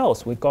solar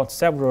cells, we got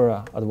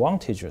several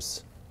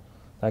advantages.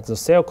 Like the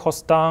cell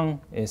cost down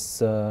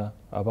is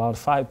about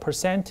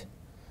 5%,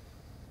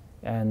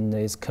 and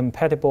it's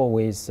compatible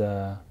with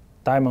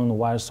diamond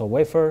wire saw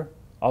wafer,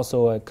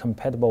 also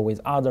compatible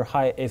with other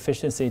high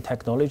efficiency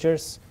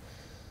technologies.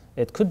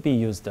 It could be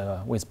used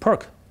with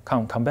PERC,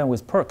 combined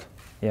with PERC,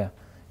 yeah,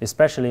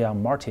 especially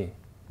on multi.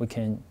 We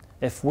can,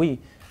 if we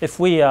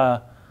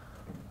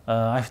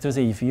I have to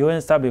say, if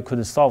UNSW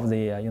could solve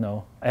the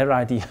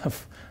idea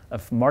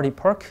of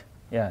multi-PERC,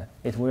 yeah,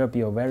 it will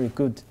be a very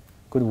good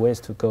ways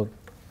to go.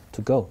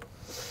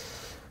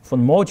 For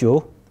the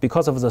module,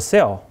 because of the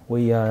cell,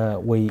 we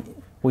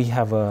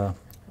have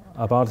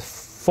about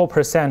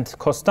 4%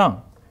 cost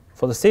down.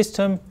 For the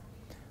system,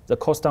 the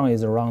cost down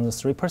is around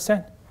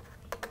 3%.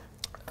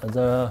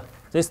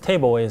 This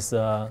table is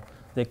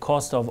the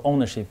cost of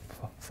ownership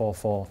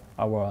for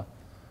our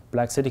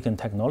black silicon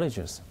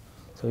technologies.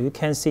 So you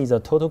can see the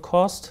total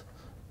cost.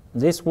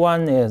 This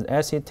one is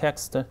acid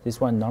text,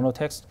 this one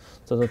nanotext.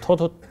 So the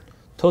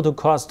total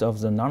cost of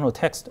the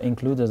nanotext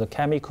includes the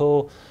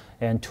chemical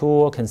and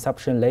tool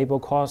consumption labor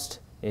cost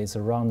is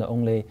around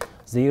only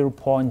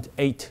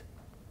 0.8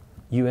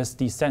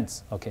 USD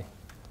cents. Okay,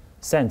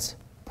 cents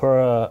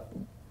per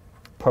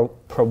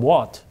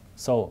watt.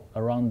 So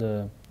around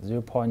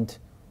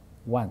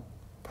 0.1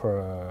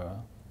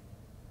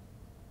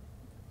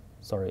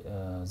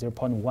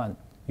 0.1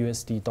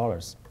 USD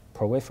dollars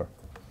per wafer.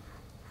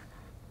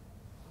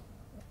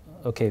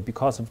 Okay,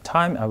 because of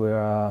time, I will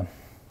a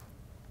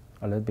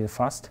little bit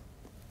fast.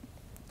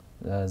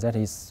 That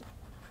is,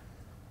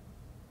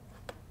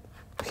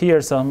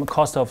 here's some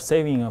cost of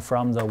saving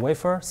from the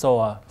wafer.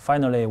 So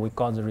finally, we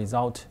got the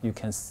result. You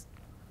can.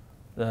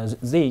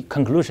 The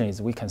conclusion is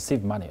we can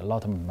save money, a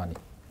lot of money.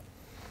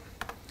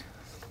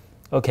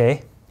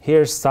 Okay,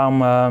 here's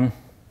some.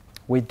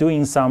 We're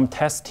doing some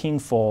testing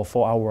for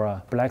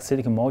our black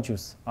silicon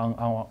modules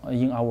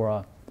in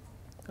our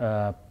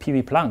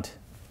PV plant.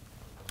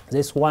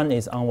 This one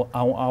is on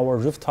our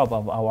rooftop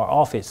of our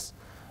office.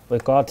 We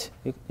got,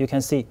 you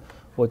can see,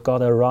 we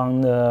got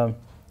around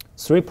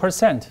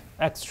 3%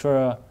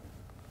 extra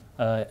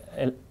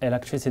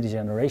electricity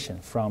generation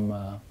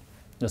from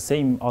the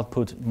same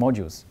output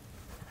modules.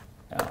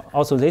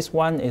 Also, this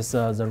one is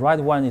the right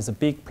one is a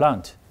big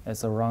plant.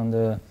 It's around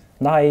 9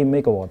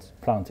 megawatt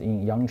plant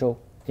in Yangzhou,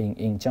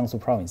 in Jiangsu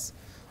province.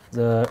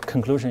 The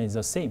conclusion is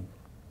the same,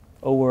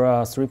 over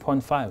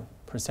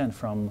 3.5%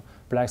 from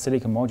black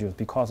silicon modules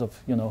because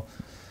of the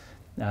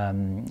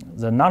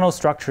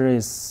nanostructure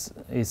is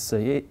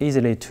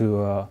easily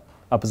to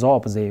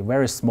absorb the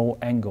very small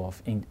angle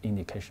of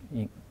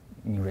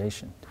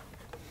irradiation.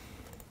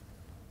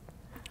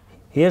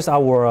 Here's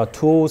our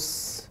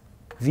tools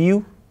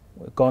view.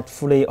 We got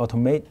fully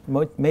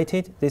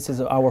automated. This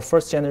is our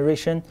first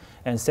generation,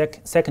 and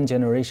second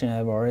generation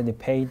have already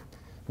paid,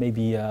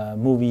 maybe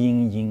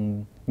moving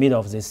in mid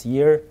of this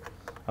year.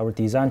 Our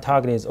design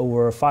target is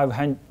over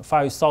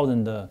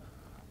 5,000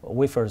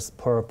 wafers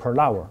per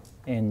hour,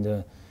 and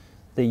the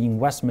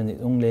investment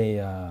is only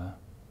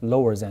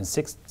lower than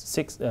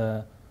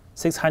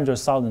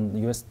 600,000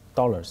 US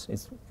dollars.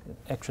 It's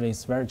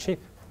very cheap,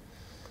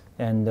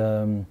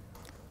 and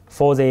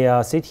for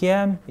the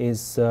CTM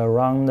is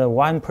around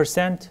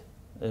 1%,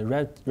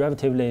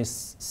 relatively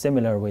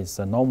similar with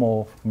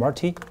normal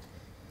multi,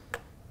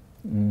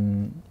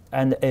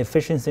 and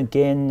efficiency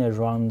gain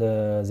around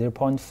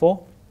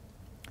 0.4.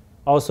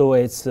 Also,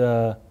 it's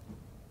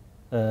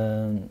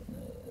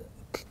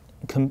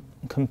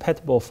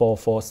compatible for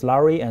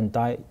slurry and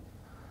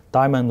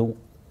diamond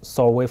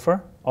saw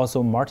wafer.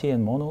 Also, multi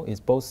and mono is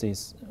both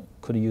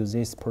could use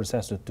this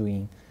process to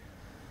doing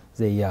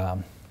the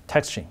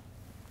texturing.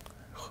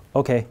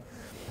 Okay,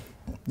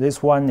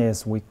 this one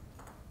is we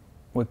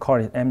call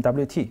it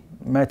MWT,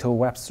 metal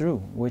web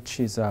through, which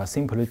is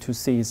simply to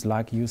see is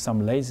like use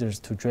some lasers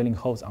to drilling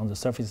holes on the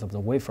surface of the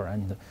wafer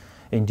and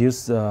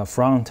induce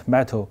front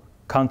metal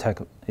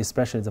contact,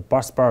 especially the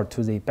bus bar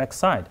to the back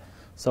side.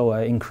 So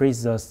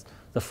increase the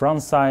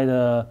front side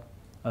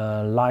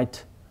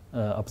light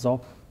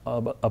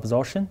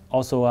absorption.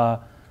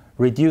 Also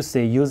reduce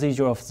the usage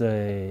of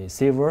the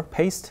silver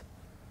paste.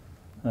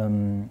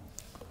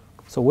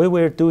 So we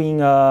were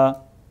doing a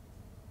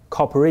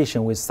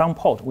cooperation with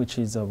Sunport, which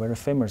is a very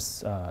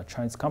famous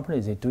Chinese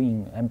company. They're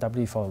doing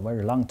MWT for a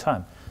very long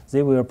time.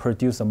 They will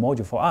produce a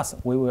module for us.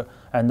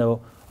 And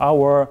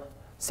our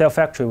cell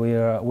factory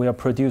will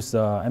produce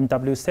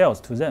MW cells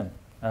to them.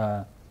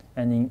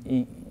 And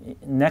in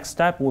next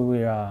step, we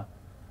will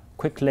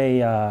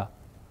quickly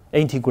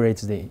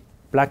integrate the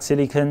black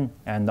silicon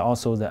and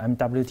also the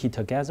MWT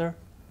together.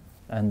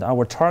 And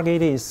our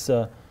target is,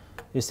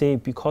 you see,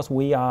 because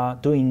we are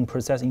doing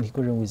process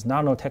integration with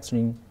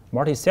nanotexturing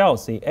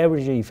multi-cells, the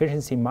average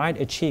efficiency might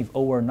achieve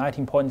over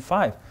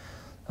 19.5.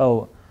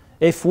 So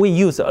if we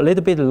use a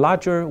little bit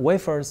larger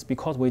wafers,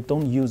 because we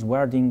don't use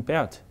welding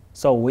belt,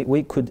 so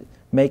we could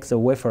make the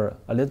wafer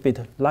a little bit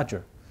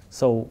larger.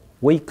 So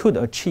we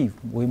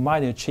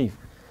might achieve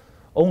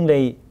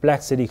only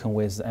black silicon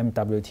with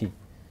MWT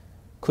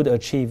could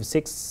achieve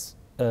 6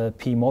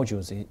 P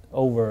modules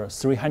over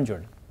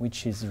 300,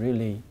 which is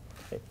really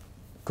a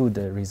good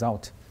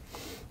result.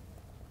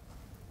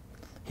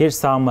 Here's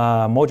some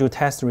module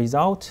test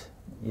result.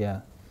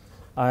 Yeah,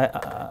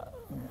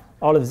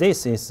 all of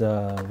this is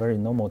a very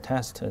normal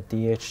test,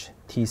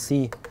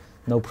 DHTC,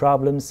 no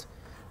problems.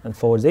 And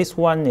for this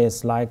one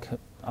is like,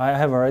 I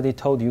have already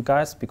told you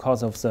guys,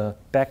 because of the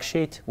back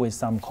sheet with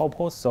some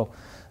couples, so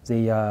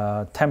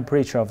the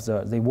temperature of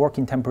the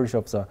working temperature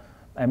of the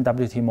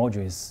MWT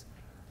module is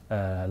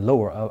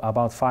lower,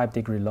 about 5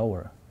 degrees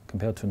lower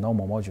compared to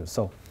normal modules.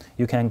 So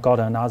you can got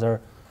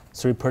another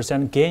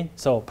 3% gain.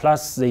 So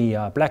plus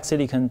the black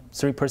silicon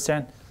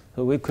 3%,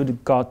 so we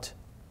could got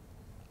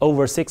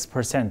over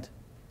 6%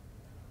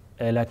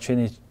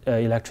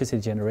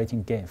 electricity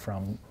generating gain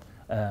from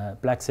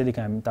black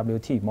silicon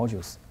MWT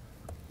modules.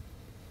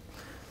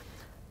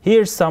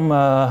 Here's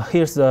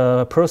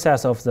the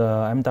process of the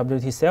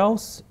MWT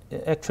cells.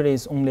 Actually,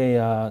 it's only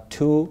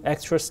 2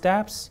 extra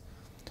steps.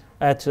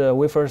 At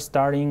wafer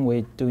starting,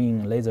 we're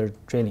doing laser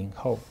drilling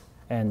hole,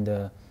 and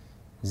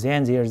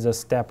then there's a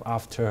step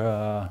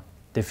after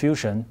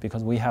diffusion,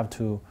 because we have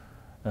to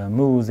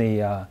move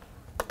the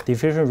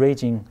diffusion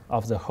region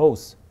of the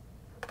holes.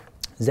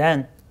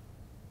 Then,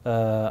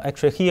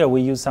 actually here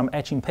we use some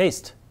etching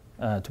paste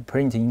to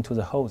print into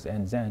the holes,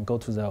 and then go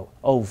to the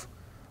oven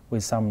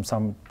with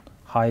some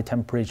high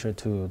temperature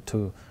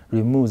to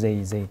remove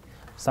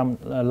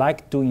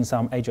like doing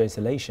some edge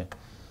isolation.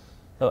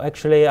 So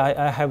actually,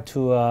 I have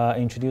to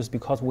introduce,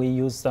 because we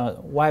use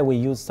why we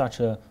use such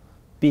a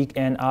big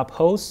end up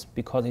holes,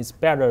 because it's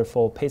better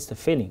for paste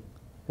filling,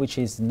 which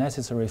is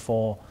necessary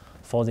for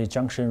the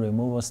junction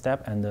removal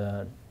step and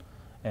the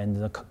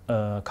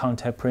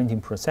contact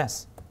printing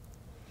process.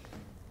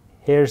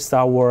 Here's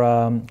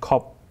our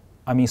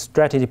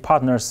strategy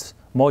partners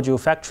module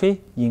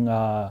factory in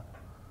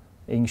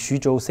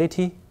Xuzhou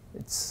city.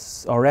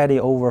 It's already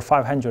over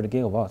 500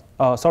 gigawatt.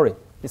 Sorry,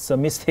 it's a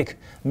mistake,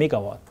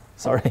 megawatt.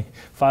 Sorry,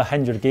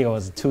 500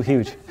 gigawatts, too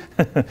huge,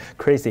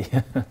 crazy.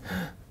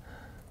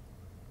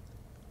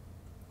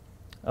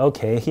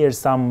 Okay, here's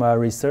some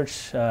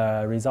research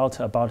result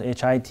about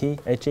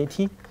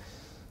HJT.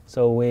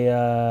 So we,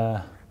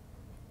 so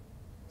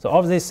all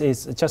of this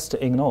is just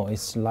to ignore.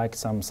 It's like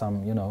some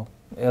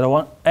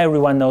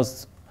everyone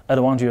knows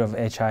advantage of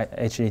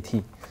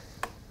HJT.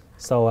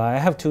 So I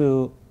have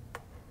to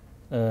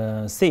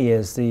see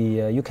is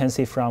you can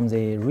see from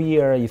the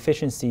real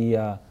efficiency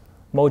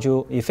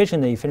module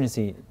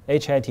efficiency,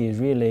 HIT is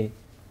really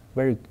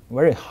very,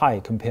 very high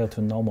compared to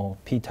normal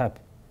P-type,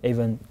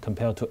 even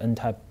compared to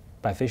N-type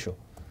bifacial.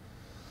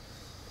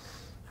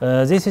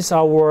 This is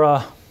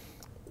our,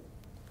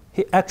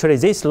 actually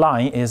this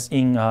line is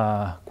in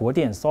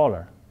Guodian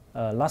Solar.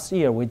 Last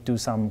year we do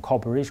some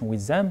cooperation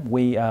with them.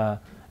 We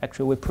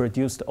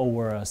produced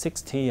over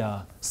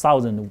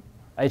 60,000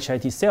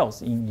 HIT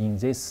cells in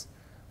this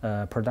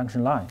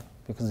production line,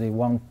 because they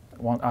want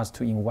us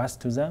to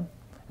invest to them.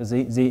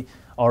 They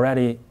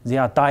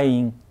are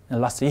dying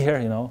last year,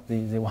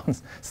 they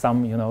want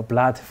some,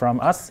 blood from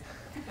us.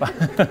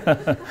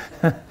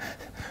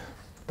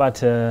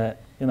 But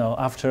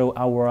after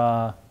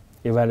our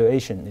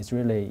evaluation, it's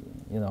really,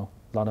 a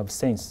lot of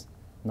things,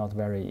 not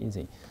very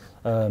easy.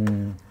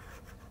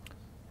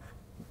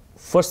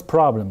 First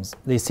problems,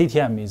 the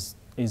CTM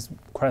is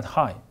quite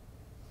high,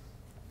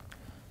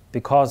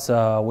 because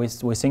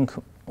we think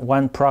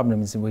one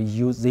problem is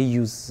they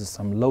use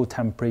some low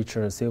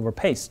temperature silver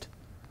paste.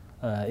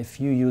 If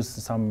you use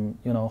some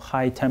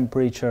high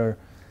temperature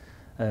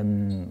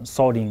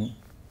sorting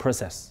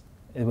process,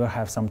 it will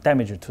have some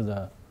damage to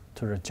the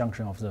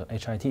junction of the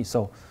HIT.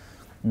 So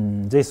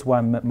this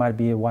one might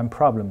be one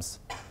problem.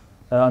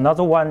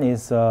 Another one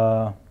is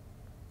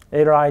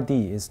LID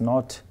is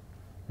not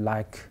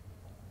like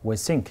we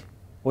think.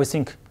 We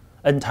think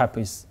N-type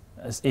is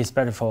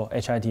better for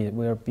HIT. It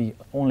will be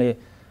only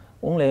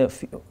a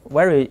few,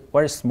 very,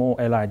 very small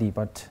LID,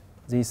 but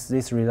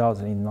this result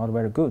is not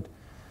very good.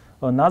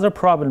 Another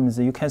problem is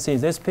you can see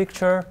this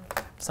picture,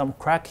 some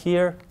crack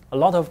here, a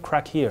lot of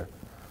crack here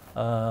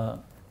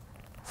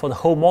for the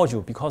whole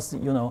module, because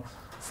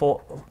for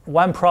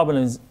one problem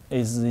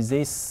is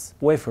this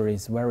wafer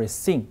is very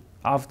thin.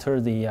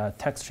 After the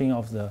texturing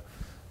of the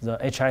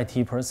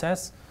HIT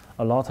process,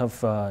 a lot of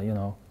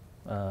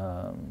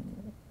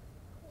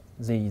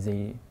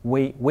the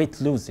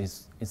weight loss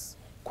is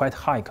quite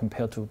high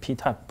compared to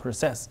P-type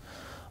process.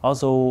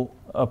 Also,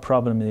 a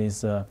problem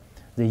is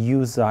they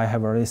use, I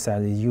have already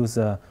said, they use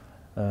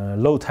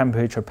low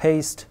temperature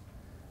paste.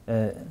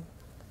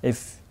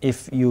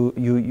 If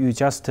you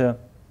just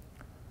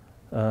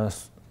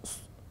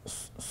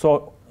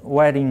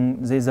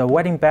there's a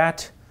wetting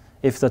bed.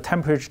 If the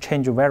temperature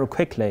changes very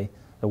quickly,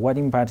 the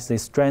wetting bed, the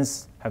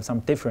strengths have some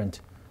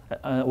different.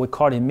 We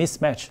call it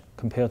mismatch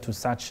compared to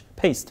such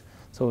paste.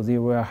 So they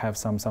will have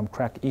some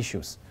crack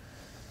issues.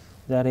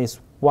 That is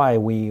why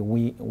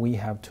we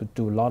have to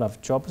do a lot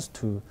of jobs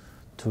to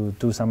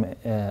do some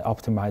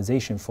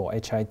optimization for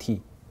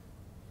HIT.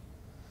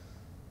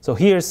 So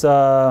here's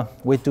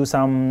we do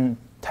some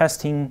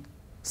testing,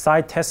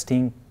 side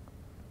testing,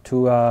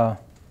 to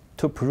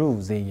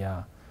prove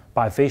the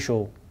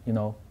bifacial,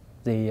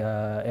 the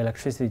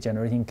electricity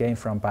generating gain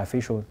from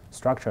bifacial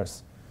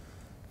structures.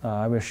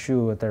 I will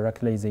show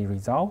directly the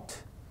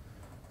result.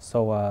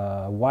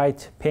 So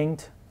white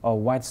paint or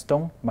white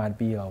stone might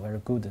be a very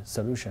good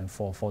solution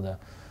for the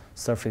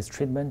surface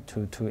treatment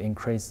to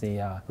increase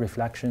the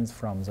reflections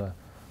from the,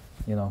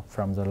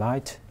 from the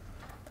light.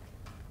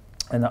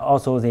 And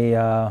also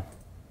the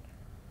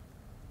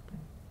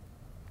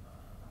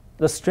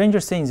stranger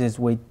thing is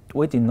we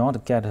did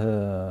not get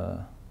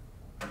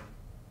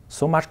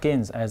so much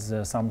gains as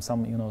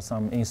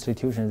some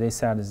institutions. They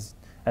said is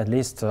at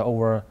least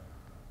over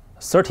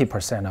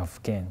 30%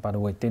 of gain, but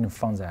we didn't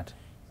find that.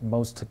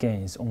 Most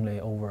gain is only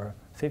over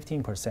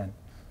 15%.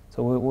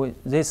 So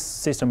this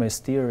system is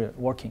still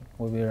working.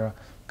 We will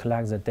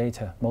collect the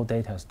data, more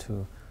data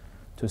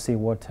to see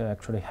what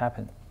actually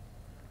happened.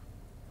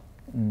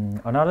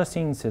 Another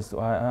thing is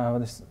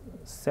I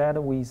said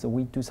we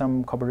do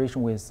some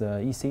cooperation with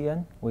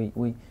ECN.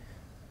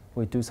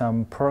 We do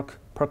some PERC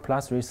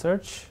plus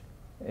research.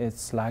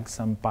 It's like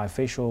some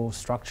bifacial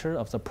structure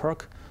of the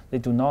PERC. They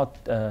do not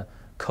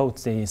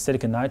coat the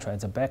silicon nitride at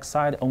the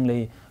backside,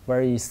 only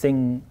very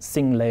thin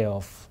layer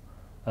of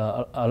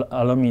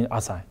aluminum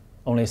oxide,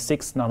 only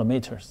 6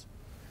 nanometers.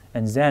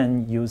 And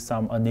then use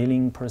some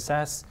annealing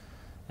process,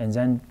 and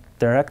then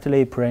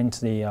directly print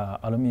the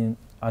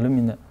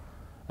aluminum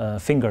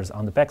fingers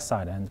on the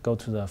backside and go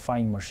to the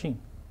firing machine.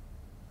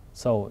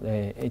 So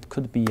it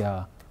could be,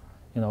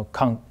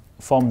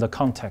 form the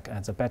contact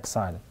at the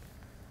backside.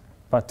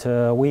 But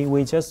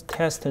we just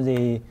test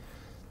the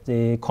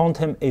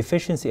quantum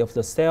efficiency of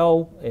the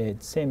cell.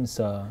 It seems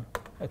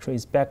actually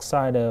it's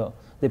backside, the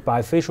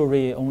bifacial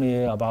ray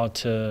only about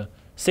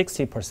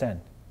 60%.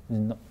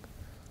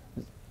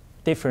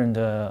 Different,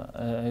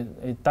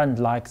 it doesn't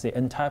like the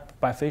N-type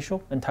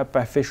bifacial. N-type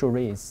bifacial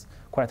ray is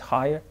quite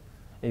higher,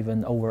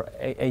 even over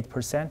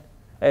 80%,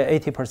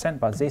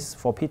 but this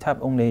for P-type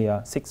only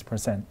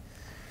 6%.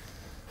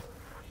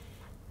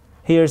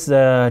 Here's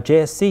the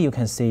JSC. You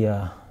can see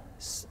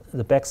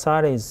the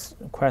backside is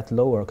quite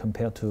lower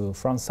compared to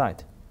front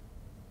side.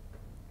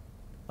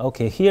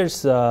 Okay,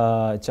 here's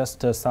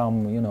just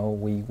some,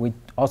 we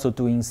also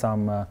doing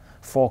some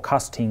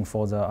forecasting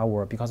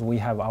for because we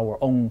have our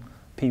own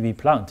PV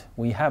plant.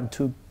 We have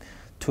to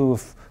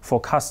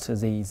forecast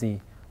the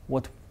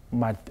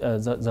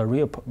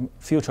real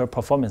future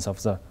performance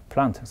of the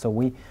plant. So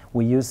we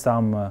use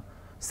some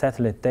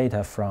satellite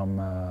data from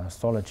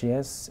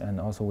SolarGS,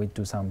 and also we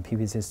do some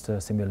PV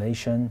system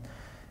simulation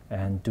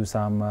and do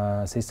some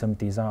system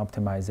design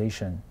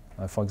optimization.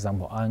 For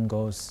example,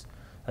 angles,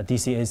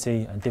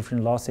 DC-AC, and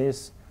different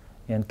losses,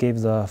 and give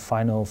the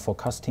final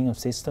forecasting of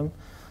system.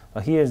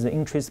 Here the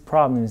interest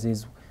problem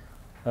is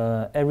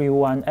every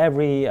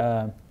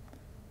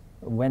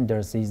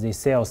vendors, they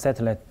sell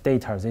satellite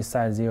data. They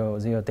say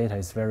zero data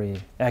is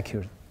very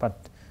accurate.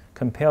 But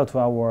compared to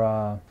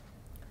our,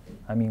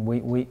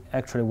 we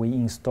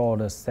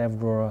installed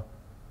several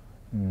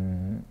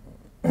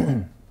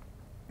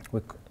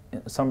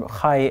some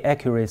high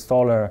accurate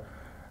solar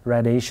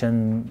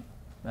radiation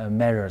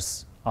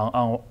measures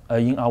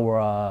in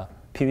our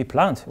PV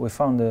plant. We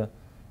found,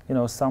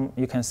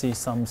 you can see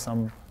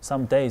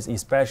some days,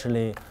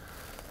 especially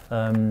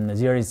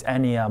there is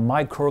any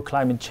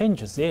microclimate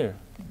changes there.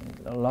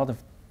 A lot of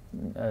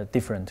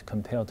different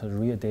compared to the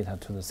real data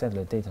to the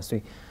satellite data.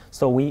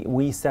 So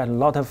we set a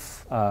lot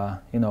of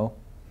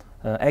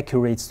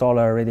accurate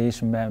solar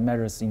radiation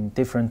measures in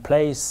different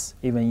places,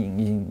 even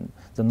in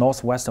the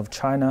northwest of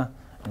China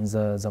and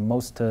the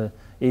most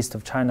east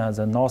of China,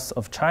 the north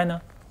of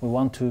China. We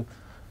want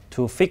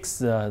to fix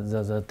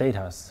the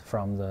data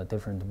from the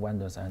different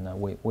vendors, and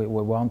we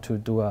want to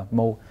do a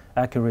more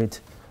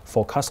accurate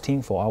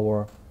forecasting for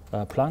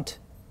our plant.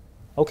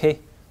 Okay,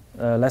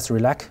 let's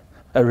relax,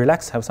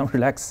 have some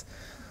relax.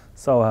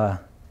 So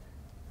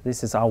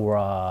this is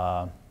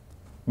our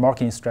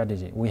marketing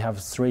strategy. We have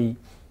 3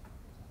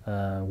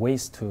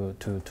 ways to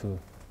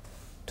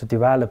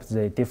develop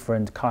the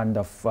different kind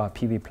of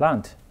PV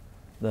plant.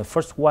 The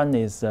first one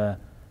is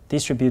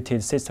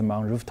distributed system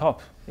on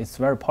rooftop. It's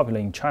very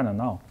popular in China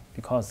now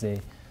because the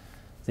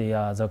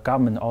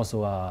government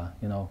also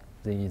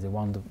they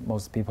want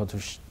most people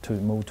to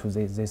move to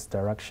these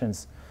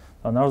directions.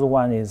 Another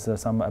one is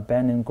some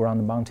abandoned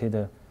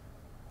ground-mounted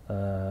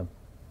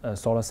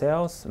solar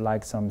cells,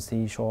 like some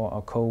seashore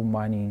or coal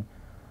mining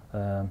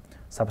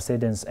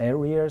subsidence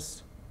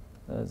areas.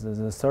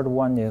 The third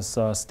one is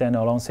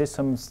standalone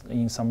systems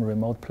in some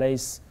remote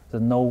place. The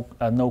no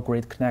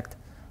grid connect,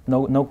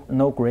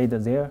 no grid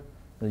there.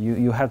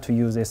 You have to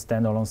use a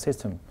standalone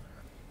system.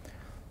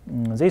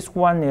 This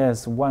one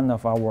is one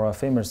of our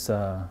famous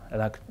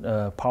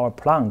power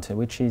plant,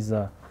 which is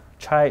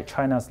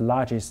China's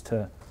largest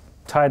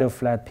tidal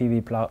flat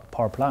PV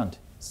power plant.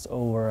 It's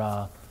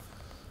over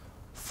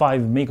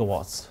 5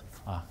 megawatts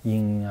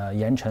in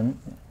Yancheng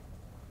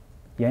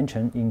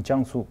in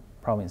Jiangsu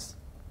province.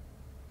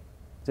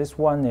 This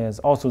one is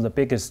also the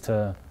biggest,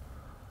 the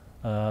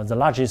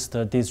largest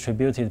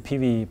distributed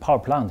PV power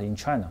plant in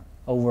China,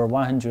 over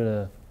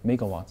 100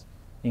 megawatts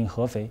in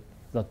Hefei.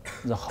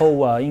 The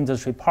whole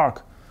industry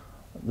park,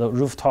 the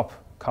rooftop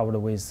covered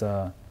with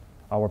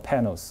our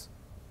panels.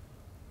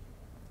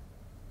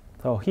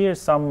 So here's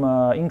some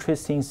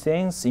interesting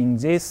things in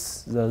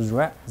this,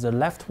 the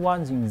left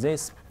ones in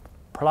this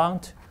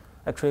plant.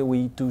 Actually,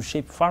 we do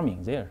sheep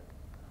farming there.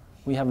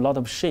 We have a lot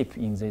of sheep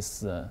in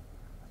this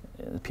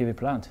PV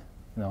plant.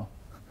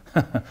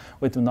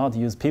 We do not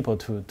use people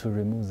to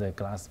remove the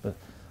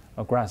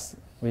grass,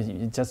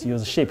 We just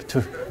use sheep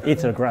to eat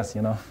the grass,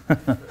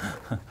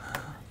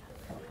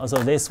 Also,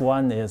 this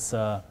one is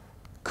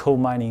coal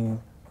mining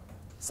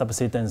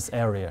subsidence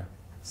area.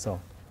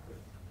 So,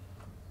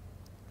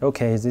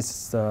 okay, this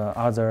is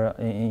other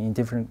in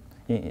different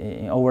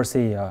in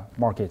overseas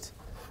market.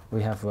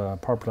 We have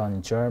power plant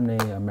in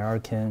Germany,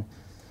 American,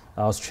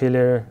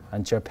 Australia,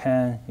 and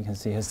Japan. You can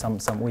see here some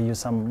we use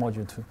some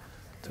module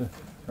to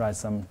write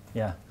some,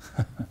 yeah.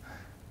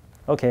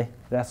 Okay,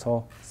 that's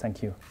all.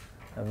 Thank you.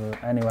 Have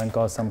anyone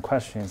got some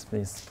questions,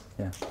 please?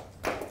 Yeah.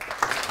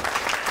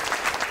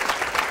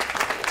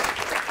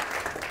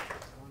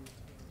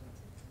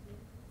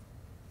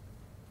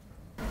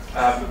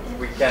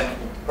 We can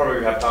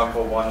probably have time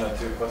for 1 or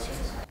 2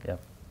 questions. Yeah.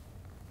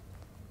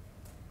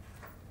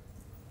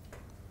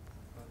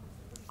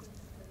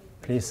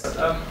 Please.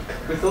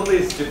 With all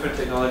these different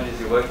technologies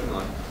you're working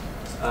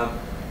on,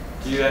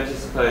 do you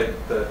anticipate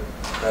that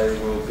they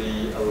will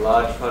be a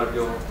large part of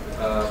your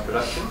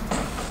production,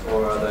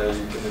 or are they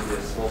going to be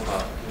a small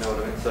part? Do you know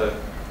what I mean? So,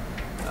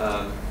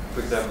 for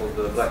example,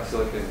 the black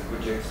silicon,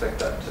 would you expect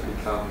that to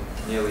become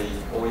nearly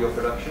all your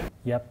production?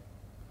 Yep.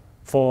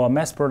 For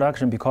mass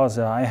production, because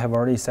I have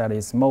already said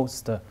it's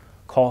most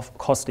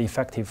cost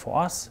effective for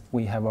us,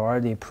 we have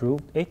already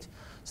proved it.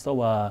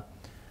 So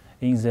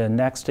in the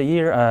next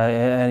year,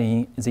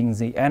 in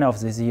the end of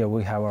this year,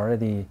 we have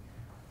already,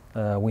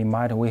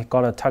 we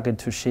got a target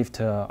to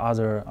shift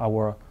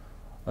our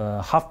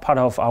half part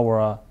of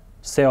our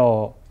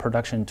cell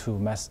production to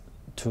mass,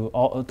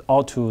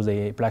 all to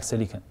the black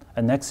silicon.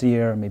 And next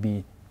year,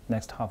 maybe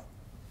next half.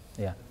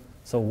 Yeah.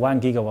 So 1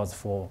 gigawatt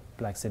for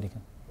black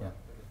silicon. Yeah.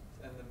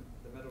 And the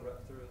metal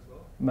wrap through as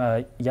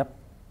well? Yep.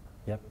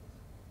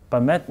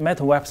 But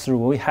metal wrap through,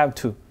 we have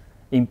to,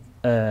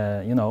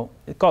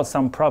 it got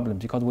some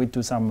problems because we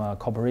do some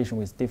cooperation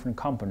with different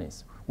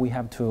companies. We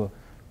have to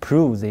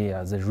prove the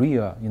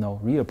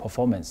real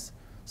performance.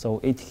 So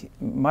it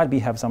might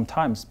have some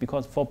times,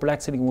 because for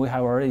black silicon we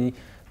have already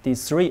did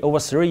over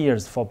 3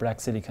 years for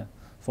black silicon.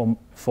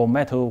 For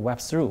metal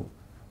wrap through,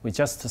 we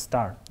just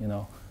start,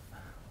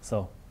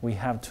 So we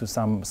have to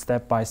some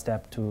step by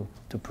step to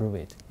prove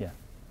it. Yeah.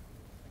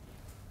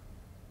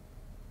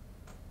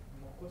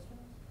 More questions?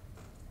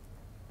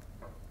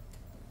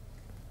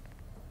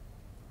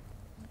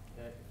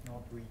 Okay, if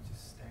not, we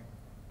just thank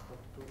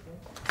Dr.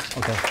 Pu.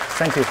 Okay.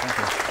 Thank you.